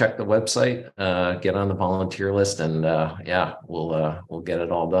up, please check the website, get on the volunteer list, and yeah, we'll get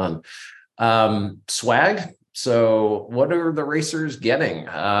it all done. Swag. So what are the racers getting?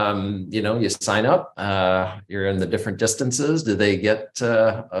 You sign up, you're in the different distances. Do they get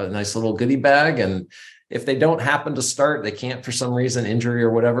a nice little goodie bag? And if they don't happen to start, they can't for some reason, injury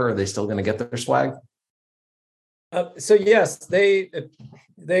or whatever, are they still going to get their swag? So yes, the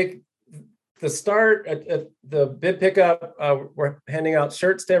start at the bid pickup, we're handing out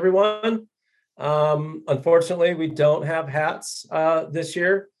shirts to everyone. Unfortunately, we don't have hats this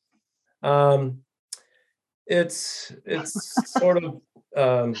year. It's sort of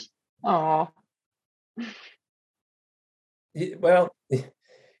well,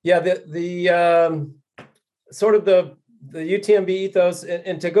 yeah, the sort of the UTMB ethos,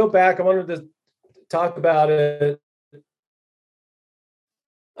 and to go back, I wanted to talk about it.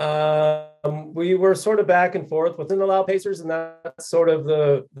 We were sort of back and forth within the Lao Pacers, and that's sort of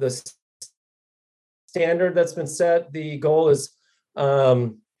the standard that's been set. The goal is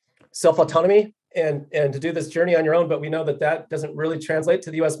self-autonomy and to do this journey on your own, but we know that doesn't really translate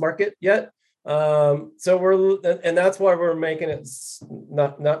to the US market yet. So that's why we're making it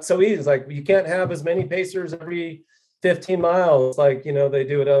not so easy. It's like you can't have as many Pacers every 15 miles like they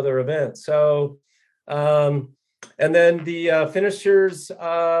do at other events. So and then the finishers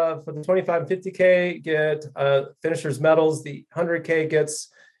for the 25 and 50K get finishers medals. The 100K gets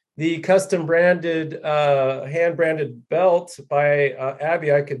the custom branded, hand branded belt by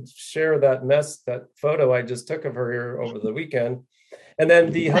Abby. I could share that photo I just took of her here over the weekend. And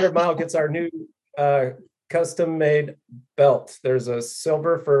then the 100 mile gets our new custom made belt. There's a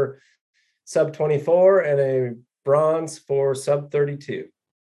silver for sub 24 and a bronze for sub 32.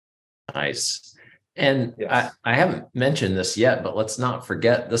 Nice. And yes. I haven't mentioned this yet, but let's not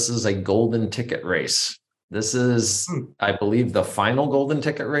forget, this is a golden ticket race. This is, I believe, the final golden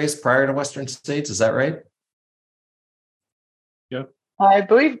ticket race prior to Western States. Is that right? Yeah. I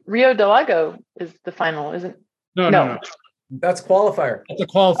believe Rio de Lago is the final, isn't it? No. That's qualifier. That's a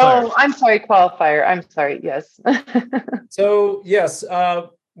qualifier. Oh, I'm sorry, qualifier. I'm sorry. Yes. So yes,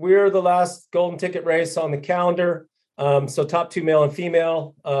 we're the last golden ticket race on the calendar. So top 2 male and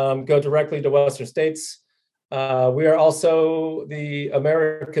female go directly to Western States. We are also the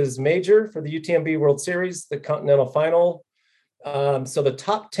America's major for the UTMB World Series, the Continental Final. So the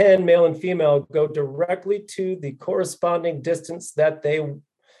top 10 male and female go directly to the corresponding distance that they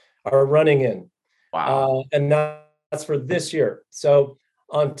are running in. Wow. And that's for this year. So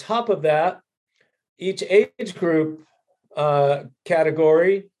on top of that, each age group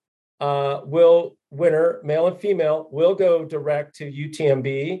category winner, male and female, will go direct to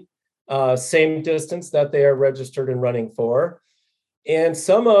UTMB, same distance that they are registered and running for. And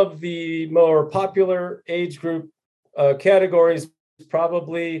some of the more popular age group categories,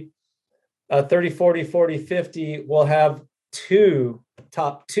 probably 30, 40, 40, 50, will have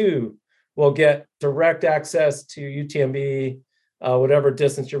top two will get direct access to UTMB, whatever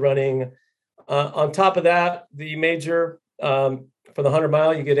distance you're running. On top of that, the major, for the 100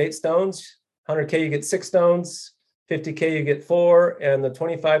 mile, you get 8 stones. 100K, you get 6 stones. 50K, you get 4. And the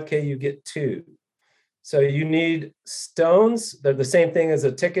 25K, you get 2. So you need stones. They're the same thing as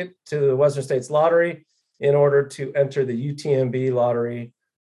a ticket to the Western States Lottery in order to enter the UTMB lottery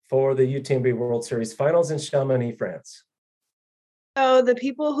for the UTMB World Series Finals in Chamonix, France. So the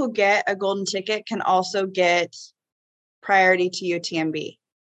people who get a golden ticket can also get priority to UTMB.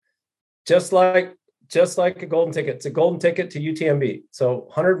 Just like a golden ticket. It's a golden ticket to UTMB. So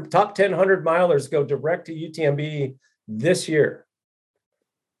top 10 100 milers go direct to UTMB this year.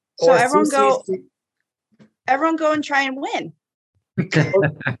 So everyone go and try and win.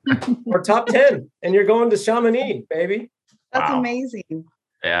 or top 10, and you're going to Chamonix, baby. That's amazing.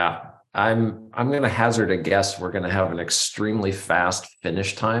 Yeah. I'm going to hazard a guess. We're going to have an extremely fast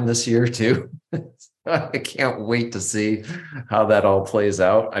finish time this year too. I can't wait to see how that all plays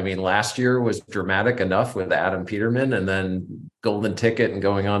out. I mean, last year was dramatic enough with Adam Peterman and then golden ticket and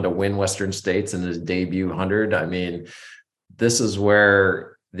going on to win Western States in his debut 100. I mean, this is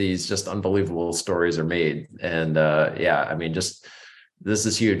where these just unbelievable stories are made. And yeah, I mean, just this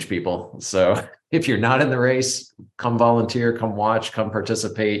is huge, people. So if you're not in the race, come volunteer, come watch, come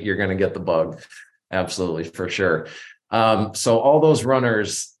participate. You're going to get the bug. Absolutely, for sure. So all those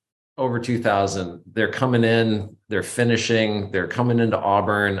runners over 2000, they're coming in, they're finishing, they're coming into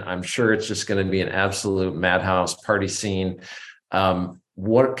Auburn. I'm sure it's just going to be an absolute madhouse party scene.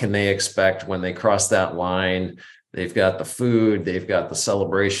 What can they expect when they cross that line? They've got the food, they've got the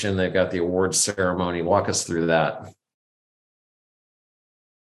celebration, they've got the awards ceremony. Walk us through that.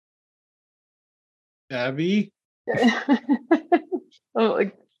 Abby? I'm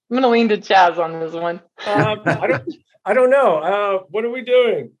going to lean to Chaz on this one. I don't know. What are we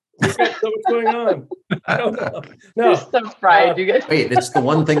doing? We've got so much going on. I don't know. No. You're so fried, you guys. Wait, it's the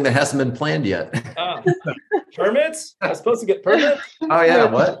one thing that hasn't been planned yet. Permits? I'm supposed to get permits? Oh yeah,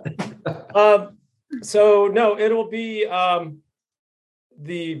 what? So no, it'll be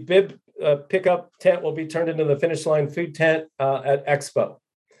the bib pickup tent will be turned into the finish line food tent at Expo.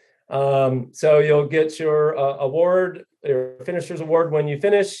 So you'll get your award, your finisher's award when you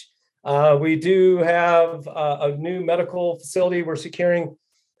finish. We do have a new medical facility we're securing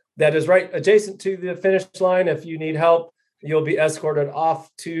that is right adjacent to the finish line. If you need help, you'll be escorted off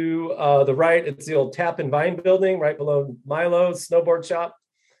to the right. It's the old Tap and Vine building right below Milo's snowboard shop.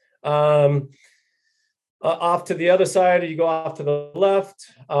 Off to the other side, you go off to the left.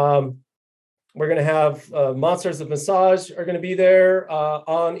 We're going to have Monsters of Massage are going to be there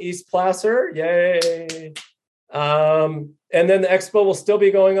on East Placer. Yay. And then the expo will still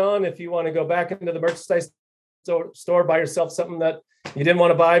be going on. If you want to go back into the merchandise store, buy yourself something that you didn't want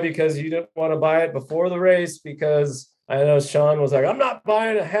to buy because you didn't want to buy it before the race, because I know Sean was like, I'm not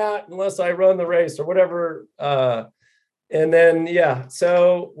buying a hat unless I run the race or whatever. And then, yeah,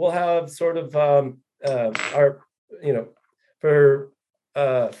 so we'll have sort of our, for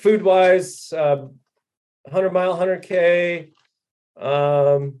food wise, 100-mile, 100K,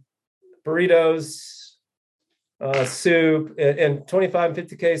 burritos, soup, and 25 and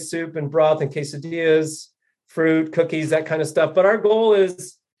 50K soup and broth and quesadillas, fruit, cookies, that kind of stuff. But our goal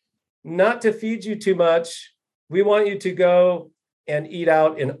is not to feed you too much. We want you to go and eat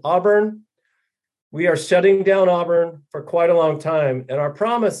out in Auburn. We are shutting down Auburn for quite a long time. And our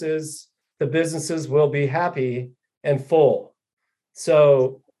promise is the businesses will be happy and full.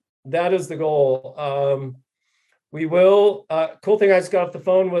 So that is the goal. We will, cool thing, I just got off the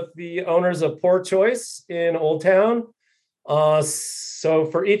phone with the owners of Poor Choice in Old Town. So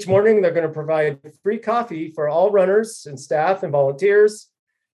for each morning, they're going to provide free coffee for all runners and staff and volunteers.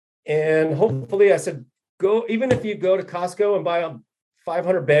 And hopefully, I said, go, even if you go to Costco and buy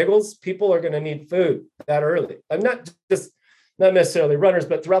 500 bagels, people are going to need food that early. I'm not necessarily runners,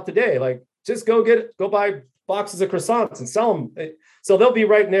 but throughout the day, like just go buy boxes of croissants and sell them. So they'll be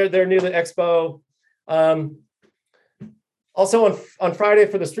right there near the expo. Also on Friday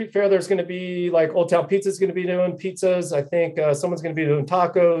for the street fair, there's going to be like Old Town Pizza is going to be doing pizzas. I think someone's going to be doing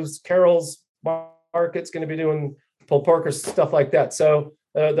tacos. Carol's Market's going to be doing pulled pork or stuff like that. So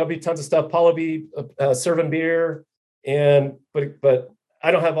there'll be tons of stuff. Paul will be serving beer, but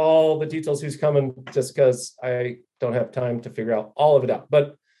I don't have all the details who's coming just because I don't have time to figure out all of it out.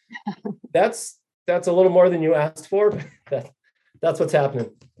 But that's a little more than you asked for. But that's what's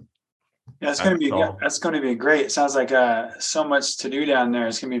happening. Yeah, that's going to be great. It sounds like so much to do down there.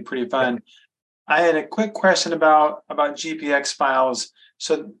 It's going to be pretty fun. I had a quick question about GPX files.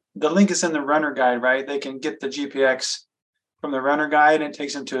 So the link is in the runner guide, right? They can get the GPX from the runner guide and it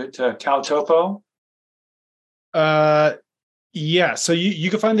takes them to CalTopo. Yeah. So you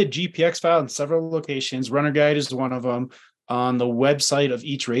can find the GPX file in several locations. Runner guide is one of them. On the website of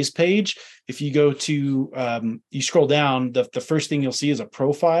each race page, if you go to, you scroll down, the first thing you'll see is a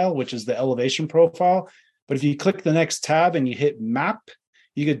profile, which is the elevation profile. But if you click the next tab and you hit map,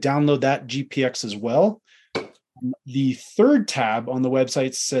 you could download that GPX as well. The third tab on the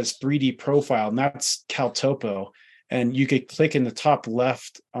website says 3D profile, and that's CalTopo. And you could click in the top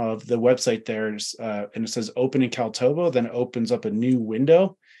left of the website there, and it says open in CalTopo, then it opens up a new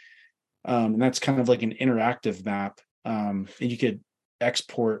window. And that's kind of like an interactive map. And you could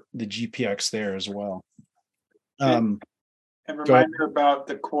export the GPX there as well. And reminder about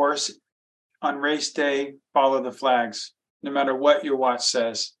the course on race day, follow the flags, no matter what your watch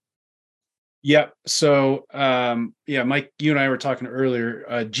says. Yep. So, yeah, Mike, you and I were talking earlier.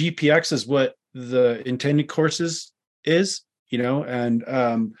 GPX is what the intended courses is,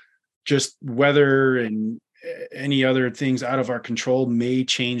 and just weather and any other things out of our control may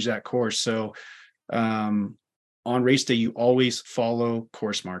change that course. So, on race day, you always follow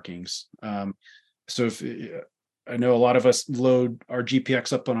course markings. So if I know a lot of us load our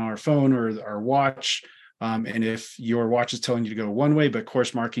GPX up on our phone or our watch. And if your watch is telling you to go one way, but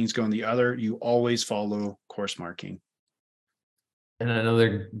course markings go in the other, you always follow course marking. And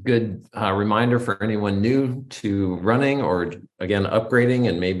another good reminder for anyone new to running or, again, upgrading,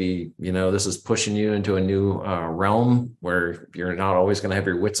 and maybe, this is pushing you into a new realm where you're not always going to have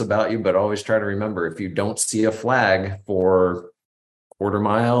your wits about you, but always try to remember, if you don't see a flag for quarter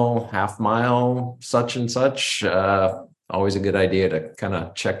mile, half mile, such and such, always a good idea to kind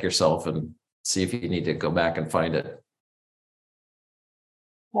of check yourself and see if you need to go back and find it.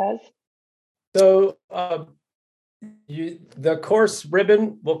 Yes. So the course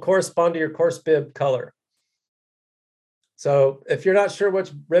ribbon will correspond to your course bib color. So if you're not sure which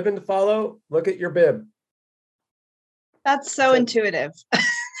ribbon to follow, look at your bib. That's so intuitive.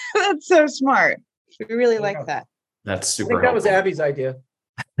 That's so smart. We really like that. That's super I think that was helpful. Abby's idea.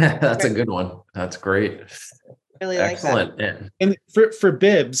 That's a good one. That's great. Really Excellent. like that. And for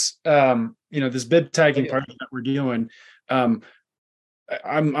bibs, this bib tagging part that we're doing,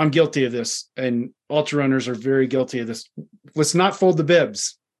 I'm guilty of this, and ultra runners are very guilty of this. Let's not fold the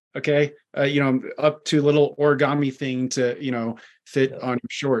bibs. Okay. Up to a little origami thing to, fit on your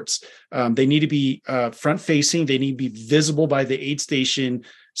shorts. They need to be front facing. They need to be visible by the aid station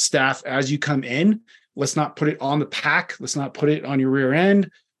staff as you come in. Let's not put it on the pack. Let's not put it on your rear end.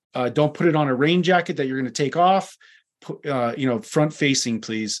 Don't put it on a rain jacket that you're going to take off. Front facing,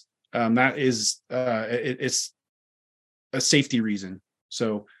 please. That is, it's a safety reason.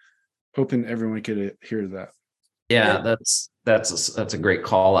 So hoping everyone could hear that. Yeah, that's a great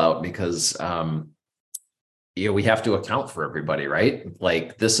call out, because we have to account for everybody, right?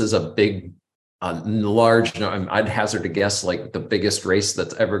 Like, this is a big, large, I'd hazard to guess, like the biggest race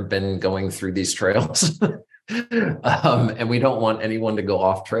that's ever been going through these trails. And we don't want anyone to go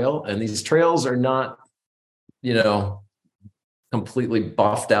off trail. And these trails are not, completely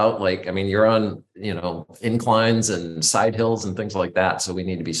buffed out. Like, you're on, inclines and side hills and things like that. So we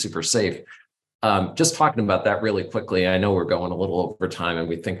need to be super safe. Just talking about that really quickly. I know we're going a little over time, and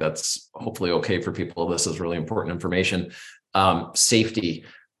we think that's hopefully okay for people. This is really important information. Safety.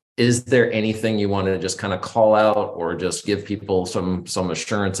 Is there anything you want to just kind of call out, or just give people some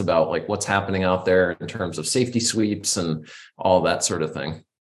assurance about, like, what's happening out there in terms of safety sweeps and all that sort of thing?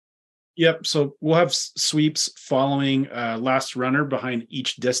 Yep. So we'll have sweeps following last runner behind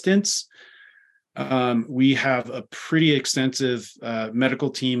each distance. We have a pretty extensive medical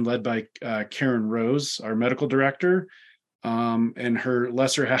team led by Karen Rose, our medical director, and her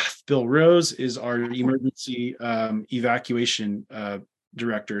lesser half, Bill Rose, is our emergency evacuation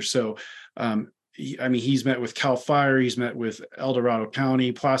director. So, he's met with Cal Fire, he's met with El Dorado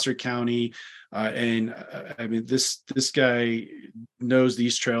County, Placer County, and this guy knows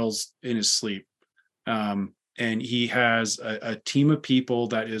these trails in his sleep, and he has a team of people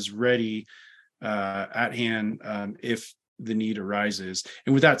that is ready at hand if the need arises.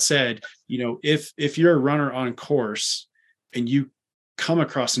 And with that said, if you're a runner on course and you come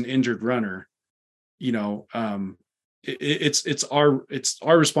across an injured runner, it's our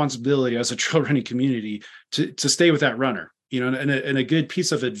responsibility as a trail running community to stay with that runner. And a good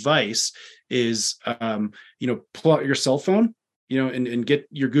piece of advice is pull out your cell phone, and get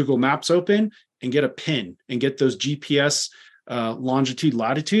your Google Maps open and get a pin and get those GPS longitude,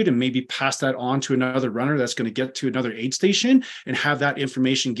 latitude, and maybe pass that on to another runner that's going to get to another aid station and have that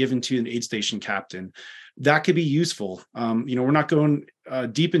information given to an aid station captain. That could be useful. We're not going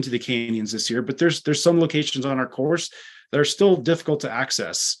deep into the canyons this year, but there's some locations on our course that are still difficult to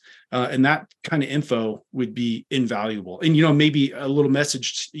access. And that kind of info would be invaluable. And, maybe a little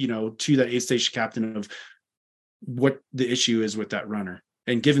message, to that aid station captain of what the issue is with that runner.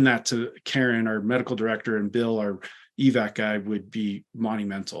 And giving that to Karen, our medical director, and Bill, our evac guy, would be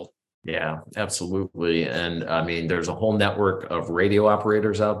monumental. Yeah, absolutely. And there's a whole network of radio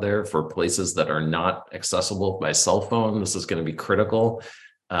operators out there for places that are not accessible by cell phone. This is going to be critical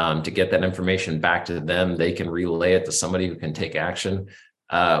to get that information back to them. They can relay it to somebody who can take action.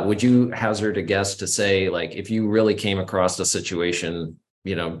 Would you hazard a guess to say, like, if you really came across a situation,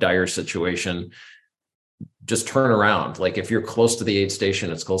 dire situation, just turn around? Like, if you're close to the aid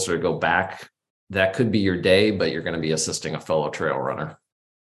station, it's closer to go back. That could be your day, but you're going to be assisting a fellow trail runner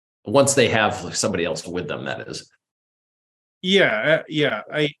once they have somebody else with them, that is. Yeah.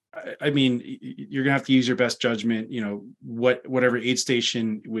 I mean, you're gonna have to use your best judgment. Whatever aid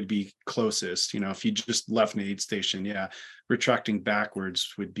station would be closest. If you just left an aid station, yeah, retracting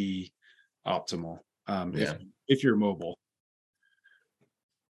backwards would be optimal. Yeah. If you're mobile.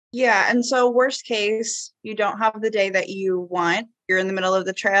 Yeah. And so worst case, you don't have the day that you want. You're in the middle of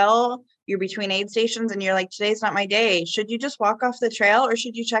the trail, you're between aid stations, and you're like, today's not my day. Should you just walk off the trail, or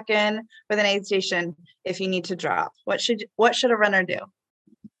should you check in with an aid station if you need to drop? What should a runner do?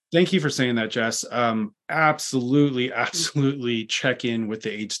 Thank you for saying that, Jess. Absolutely check in with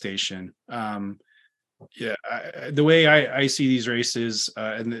the aid station. Yeah, the way I see these races,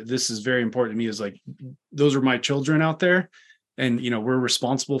 and this is very important to me, is like, those are my children out there, and we're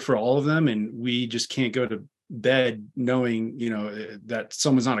responsible for all of them, and we just can't go to bed knowing that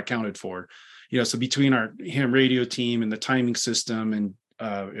someone's not accounted for. So between our ham radio team and the timing system and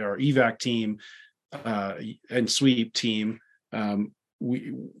our evac team and sweep team,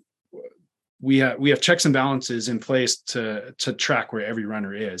 we have checks and balances in place to track where every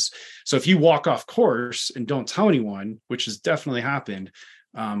runner is. So if you walk off course and don't tell anyone, which has definitely happened,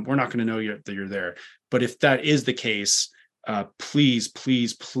 we're not going to know that you're there. But if that is the case, please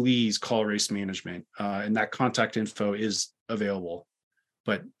call race management, and that contact info is available.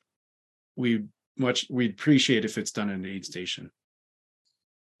 But we'd appreciate if it's done in an aid station.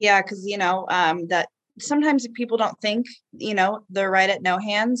 Yeah, because that sometimes people don't think, they're right at No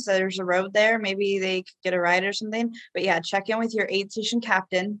Hands. There's a road there. Maybe they could get a ride or something. But yeah, check in with your aid station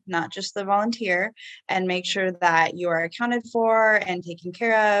captain, not just the volunteer, and make sure that you are accounted for and taken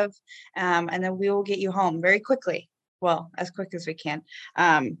care of. And then we will get you home very quickly. Well, as quick as we can.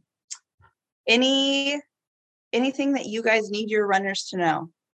 Anything that you guys need your runners to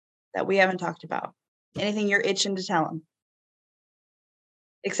know that we haven't talked about? Anything you're itching to tell them?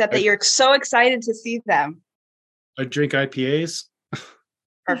 Except that you're so excited to see them. I drink IPAs.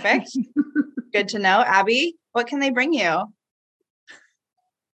 Perfect. Good to know. Abby, what can they bring you?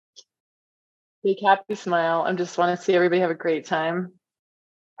 Big happy smile. I just want to see everybody have a great time.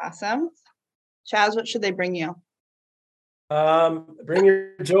 Awesome. Chaz, what should they bring you? Bring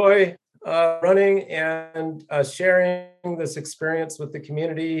your joy, running and sharing this experience with the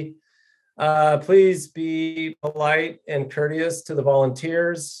community. Please be polite and courteous to the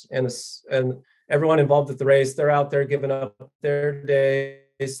volunteers and everyone involved with the race. They're out there giving up their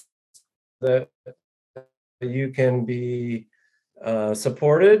days that you can be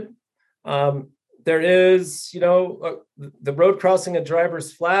supported. There is, the road crossing at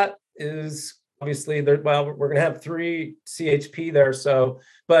Drivers Flat is obviously there. Well, we're going to have 3 CHP there.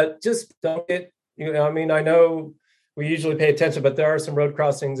 But just don't get, I know we usually pay attention, but there are some road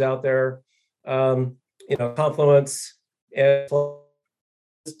crossings out there, Confluence and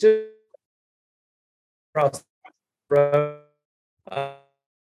just cross the road.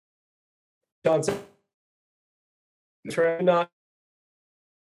 Johnson, not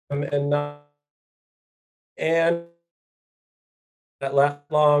and that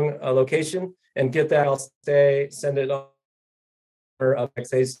long location and get that. I'll send it on or next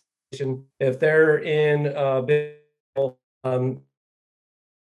station. If they're in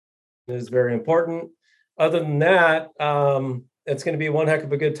is very important. Other than that, it's going to be one heck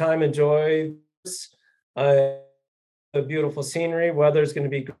of a good time. Enjoy the beautiful scenery. Weather's going to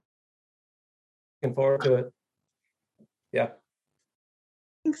be. Looking forward to it. Yeah.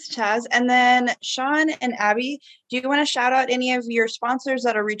 Thanks, Chaz. And then Sean and Abby, do you want to shout out any of your sponsors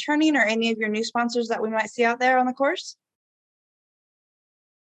that are returning or any of your new sponsors that we might see out there on the course?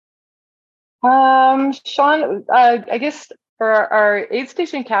 Sean, I guess for our aid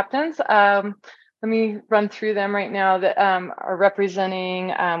station captains, let me run through them right now that are representing.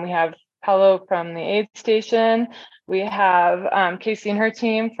 We have Paolo from the aid station. We have Casey and her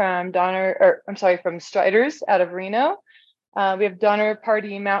team from from Striders out of Reno. We have Donner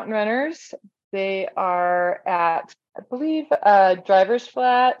Party Mountain Runners. They are at, I believe, Drivers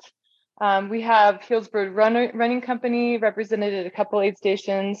Flat. We have Hillsborough Running Company represented at a couple aid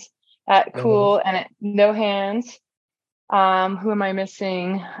stations at Cool and at No Hands. Who am I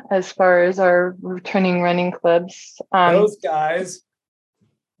missing as far as our returning running clubs? Those guys.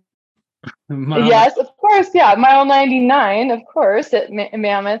 Yes, of course. Yeah, Mile 99, of course, at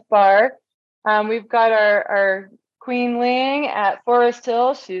Mammoth Bar. We've got our Queen Ling at Forest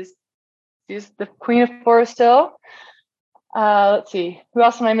Hill. She's the queen of Forest Hill. Let's see. Who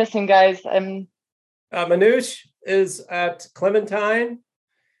else am I missing, guys? Manoush is at Clementine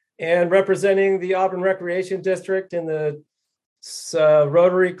and representing the Auburn Recreation District in the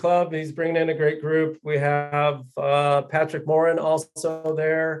Rotary Club. He's bringing in a great group. We have Patrick Morin also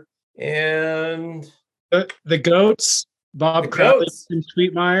there. And the goats. Bob The Crowley goats. in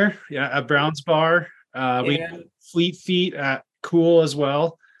Sweetmeyer, at Brown's Bar. We have Fleet Feet at Cool as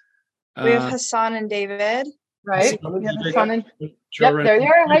well. We have Hassan and David. Right. David, Yep, there you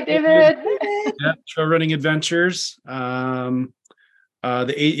are. Hi, David. Yeah, Trail Running Adventures. The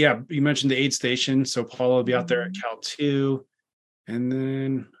eight, you mentioned the aid station. So Paula will be out there at Cal 2. And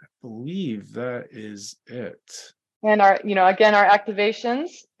then I believe that is it. And again, our activations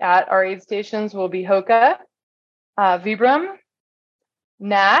at our aid stations will be Hoka, Vibram,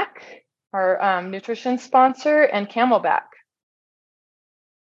 NAC, our nutrition sponsor, and Camelback.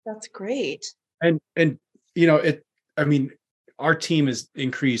 That's great. And our team has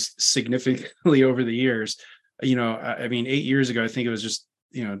increased significantly over the years. 8 years ago, I think it was just,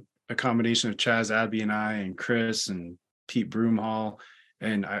 a combination of Chaz, Abby, and I, and Chris and Pete Broomhall.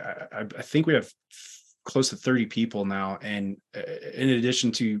 And I think we have close to 30 people now. And in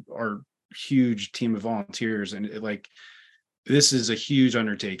addition to our huge team of volunteers, and this is a huge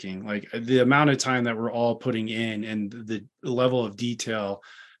undertaking. Like the amount of time that we're all putting in and the level of detail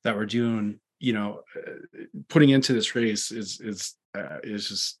that we're doing, putting into this race is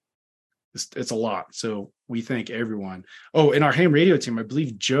just, it's a lot. So we thank everyone. Oh, and our ham radio team, I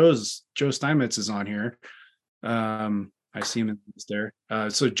believe Joe Steinmetz is on here. I see him there.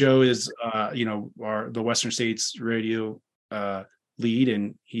 So Joe is, the Western States radio lead,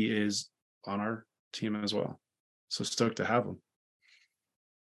 and he is on our team as well. So stoked to have him.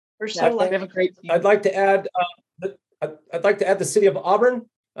 We're so lucky. Have a great team. I'd like to add the city of Auburn.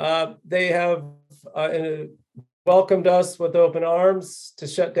 They have welcomed us with open arms to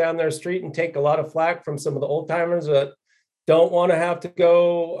shut down their street and take a lot of flack from some of the old timers that don't want to have to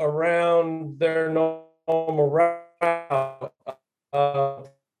go around their normal route.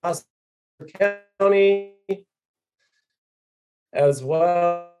 County as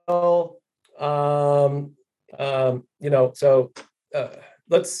well.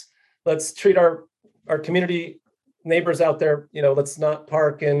 Let's treat our community neighbors out there. Let's not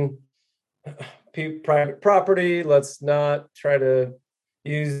park in private property. Let's not try to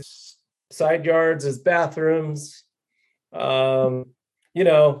use side yards as bathrooms. That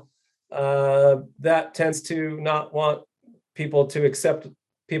tends to not want people to accept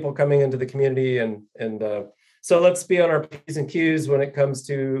people coming into the community, and so let's be on our P's and Q's when it comes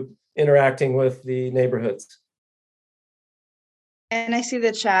to interacting with the neighborhoods. And I see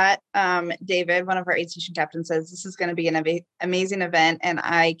the chat. David, one of our aid station captains, says this is going to be an amazing event, and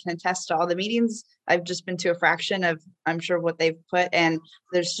I can attest to all the meetings. I've just been to a fraction of, I'm sure, what they've put, and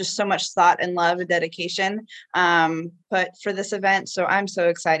there's just so much thought and love and dedication put for this event. So I'm so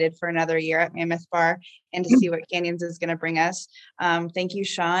excited for another year at Mammoth Bar and to see what Canyons is going to bring us. Thank you,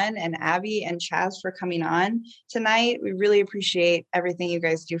 Sean and Abby and Chaz, for coming on tonight. We really appreciate everything you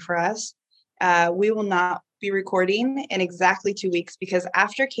guys do for us. We will not be recording in exactly 2 weeks because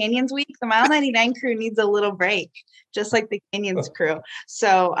after Canyons Week, the Mile 99 crew needs a little break, just like the Canyons crew.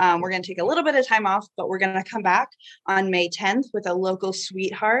 So we're going to take a little bit of time off, but we're going to come back on May 10th with a local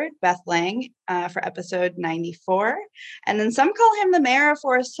sweetheart, Beth Lang, for episode 94. And then some call him the mayor of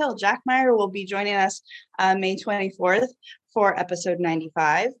Forest Hill. Jack Meyer will be joining us May 24th for episode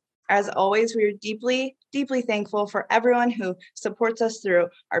 95. As always, we are deeply, deeply thankful for everyone who supports us through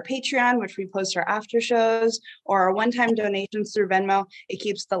our Patreon, which we post our after shows, or our one-time donations through Venmo. It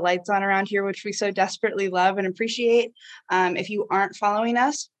keeps the lights on around here, which we so desperately love and appreciate. If you aren't following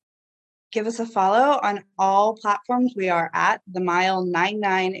us, give us a follow on all platforms. We are at the Mile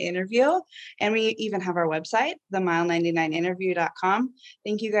 99 Interview, and we even have our website, themile99interview.com.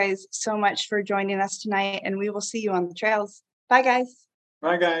 Thank you guys so much for joining us tonight, and we will see you on the trails. Bye, guys.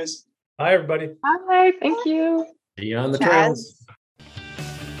 Bye, guys. Bye, everybody. Bye. Thank you. See you on the Chaz. trails.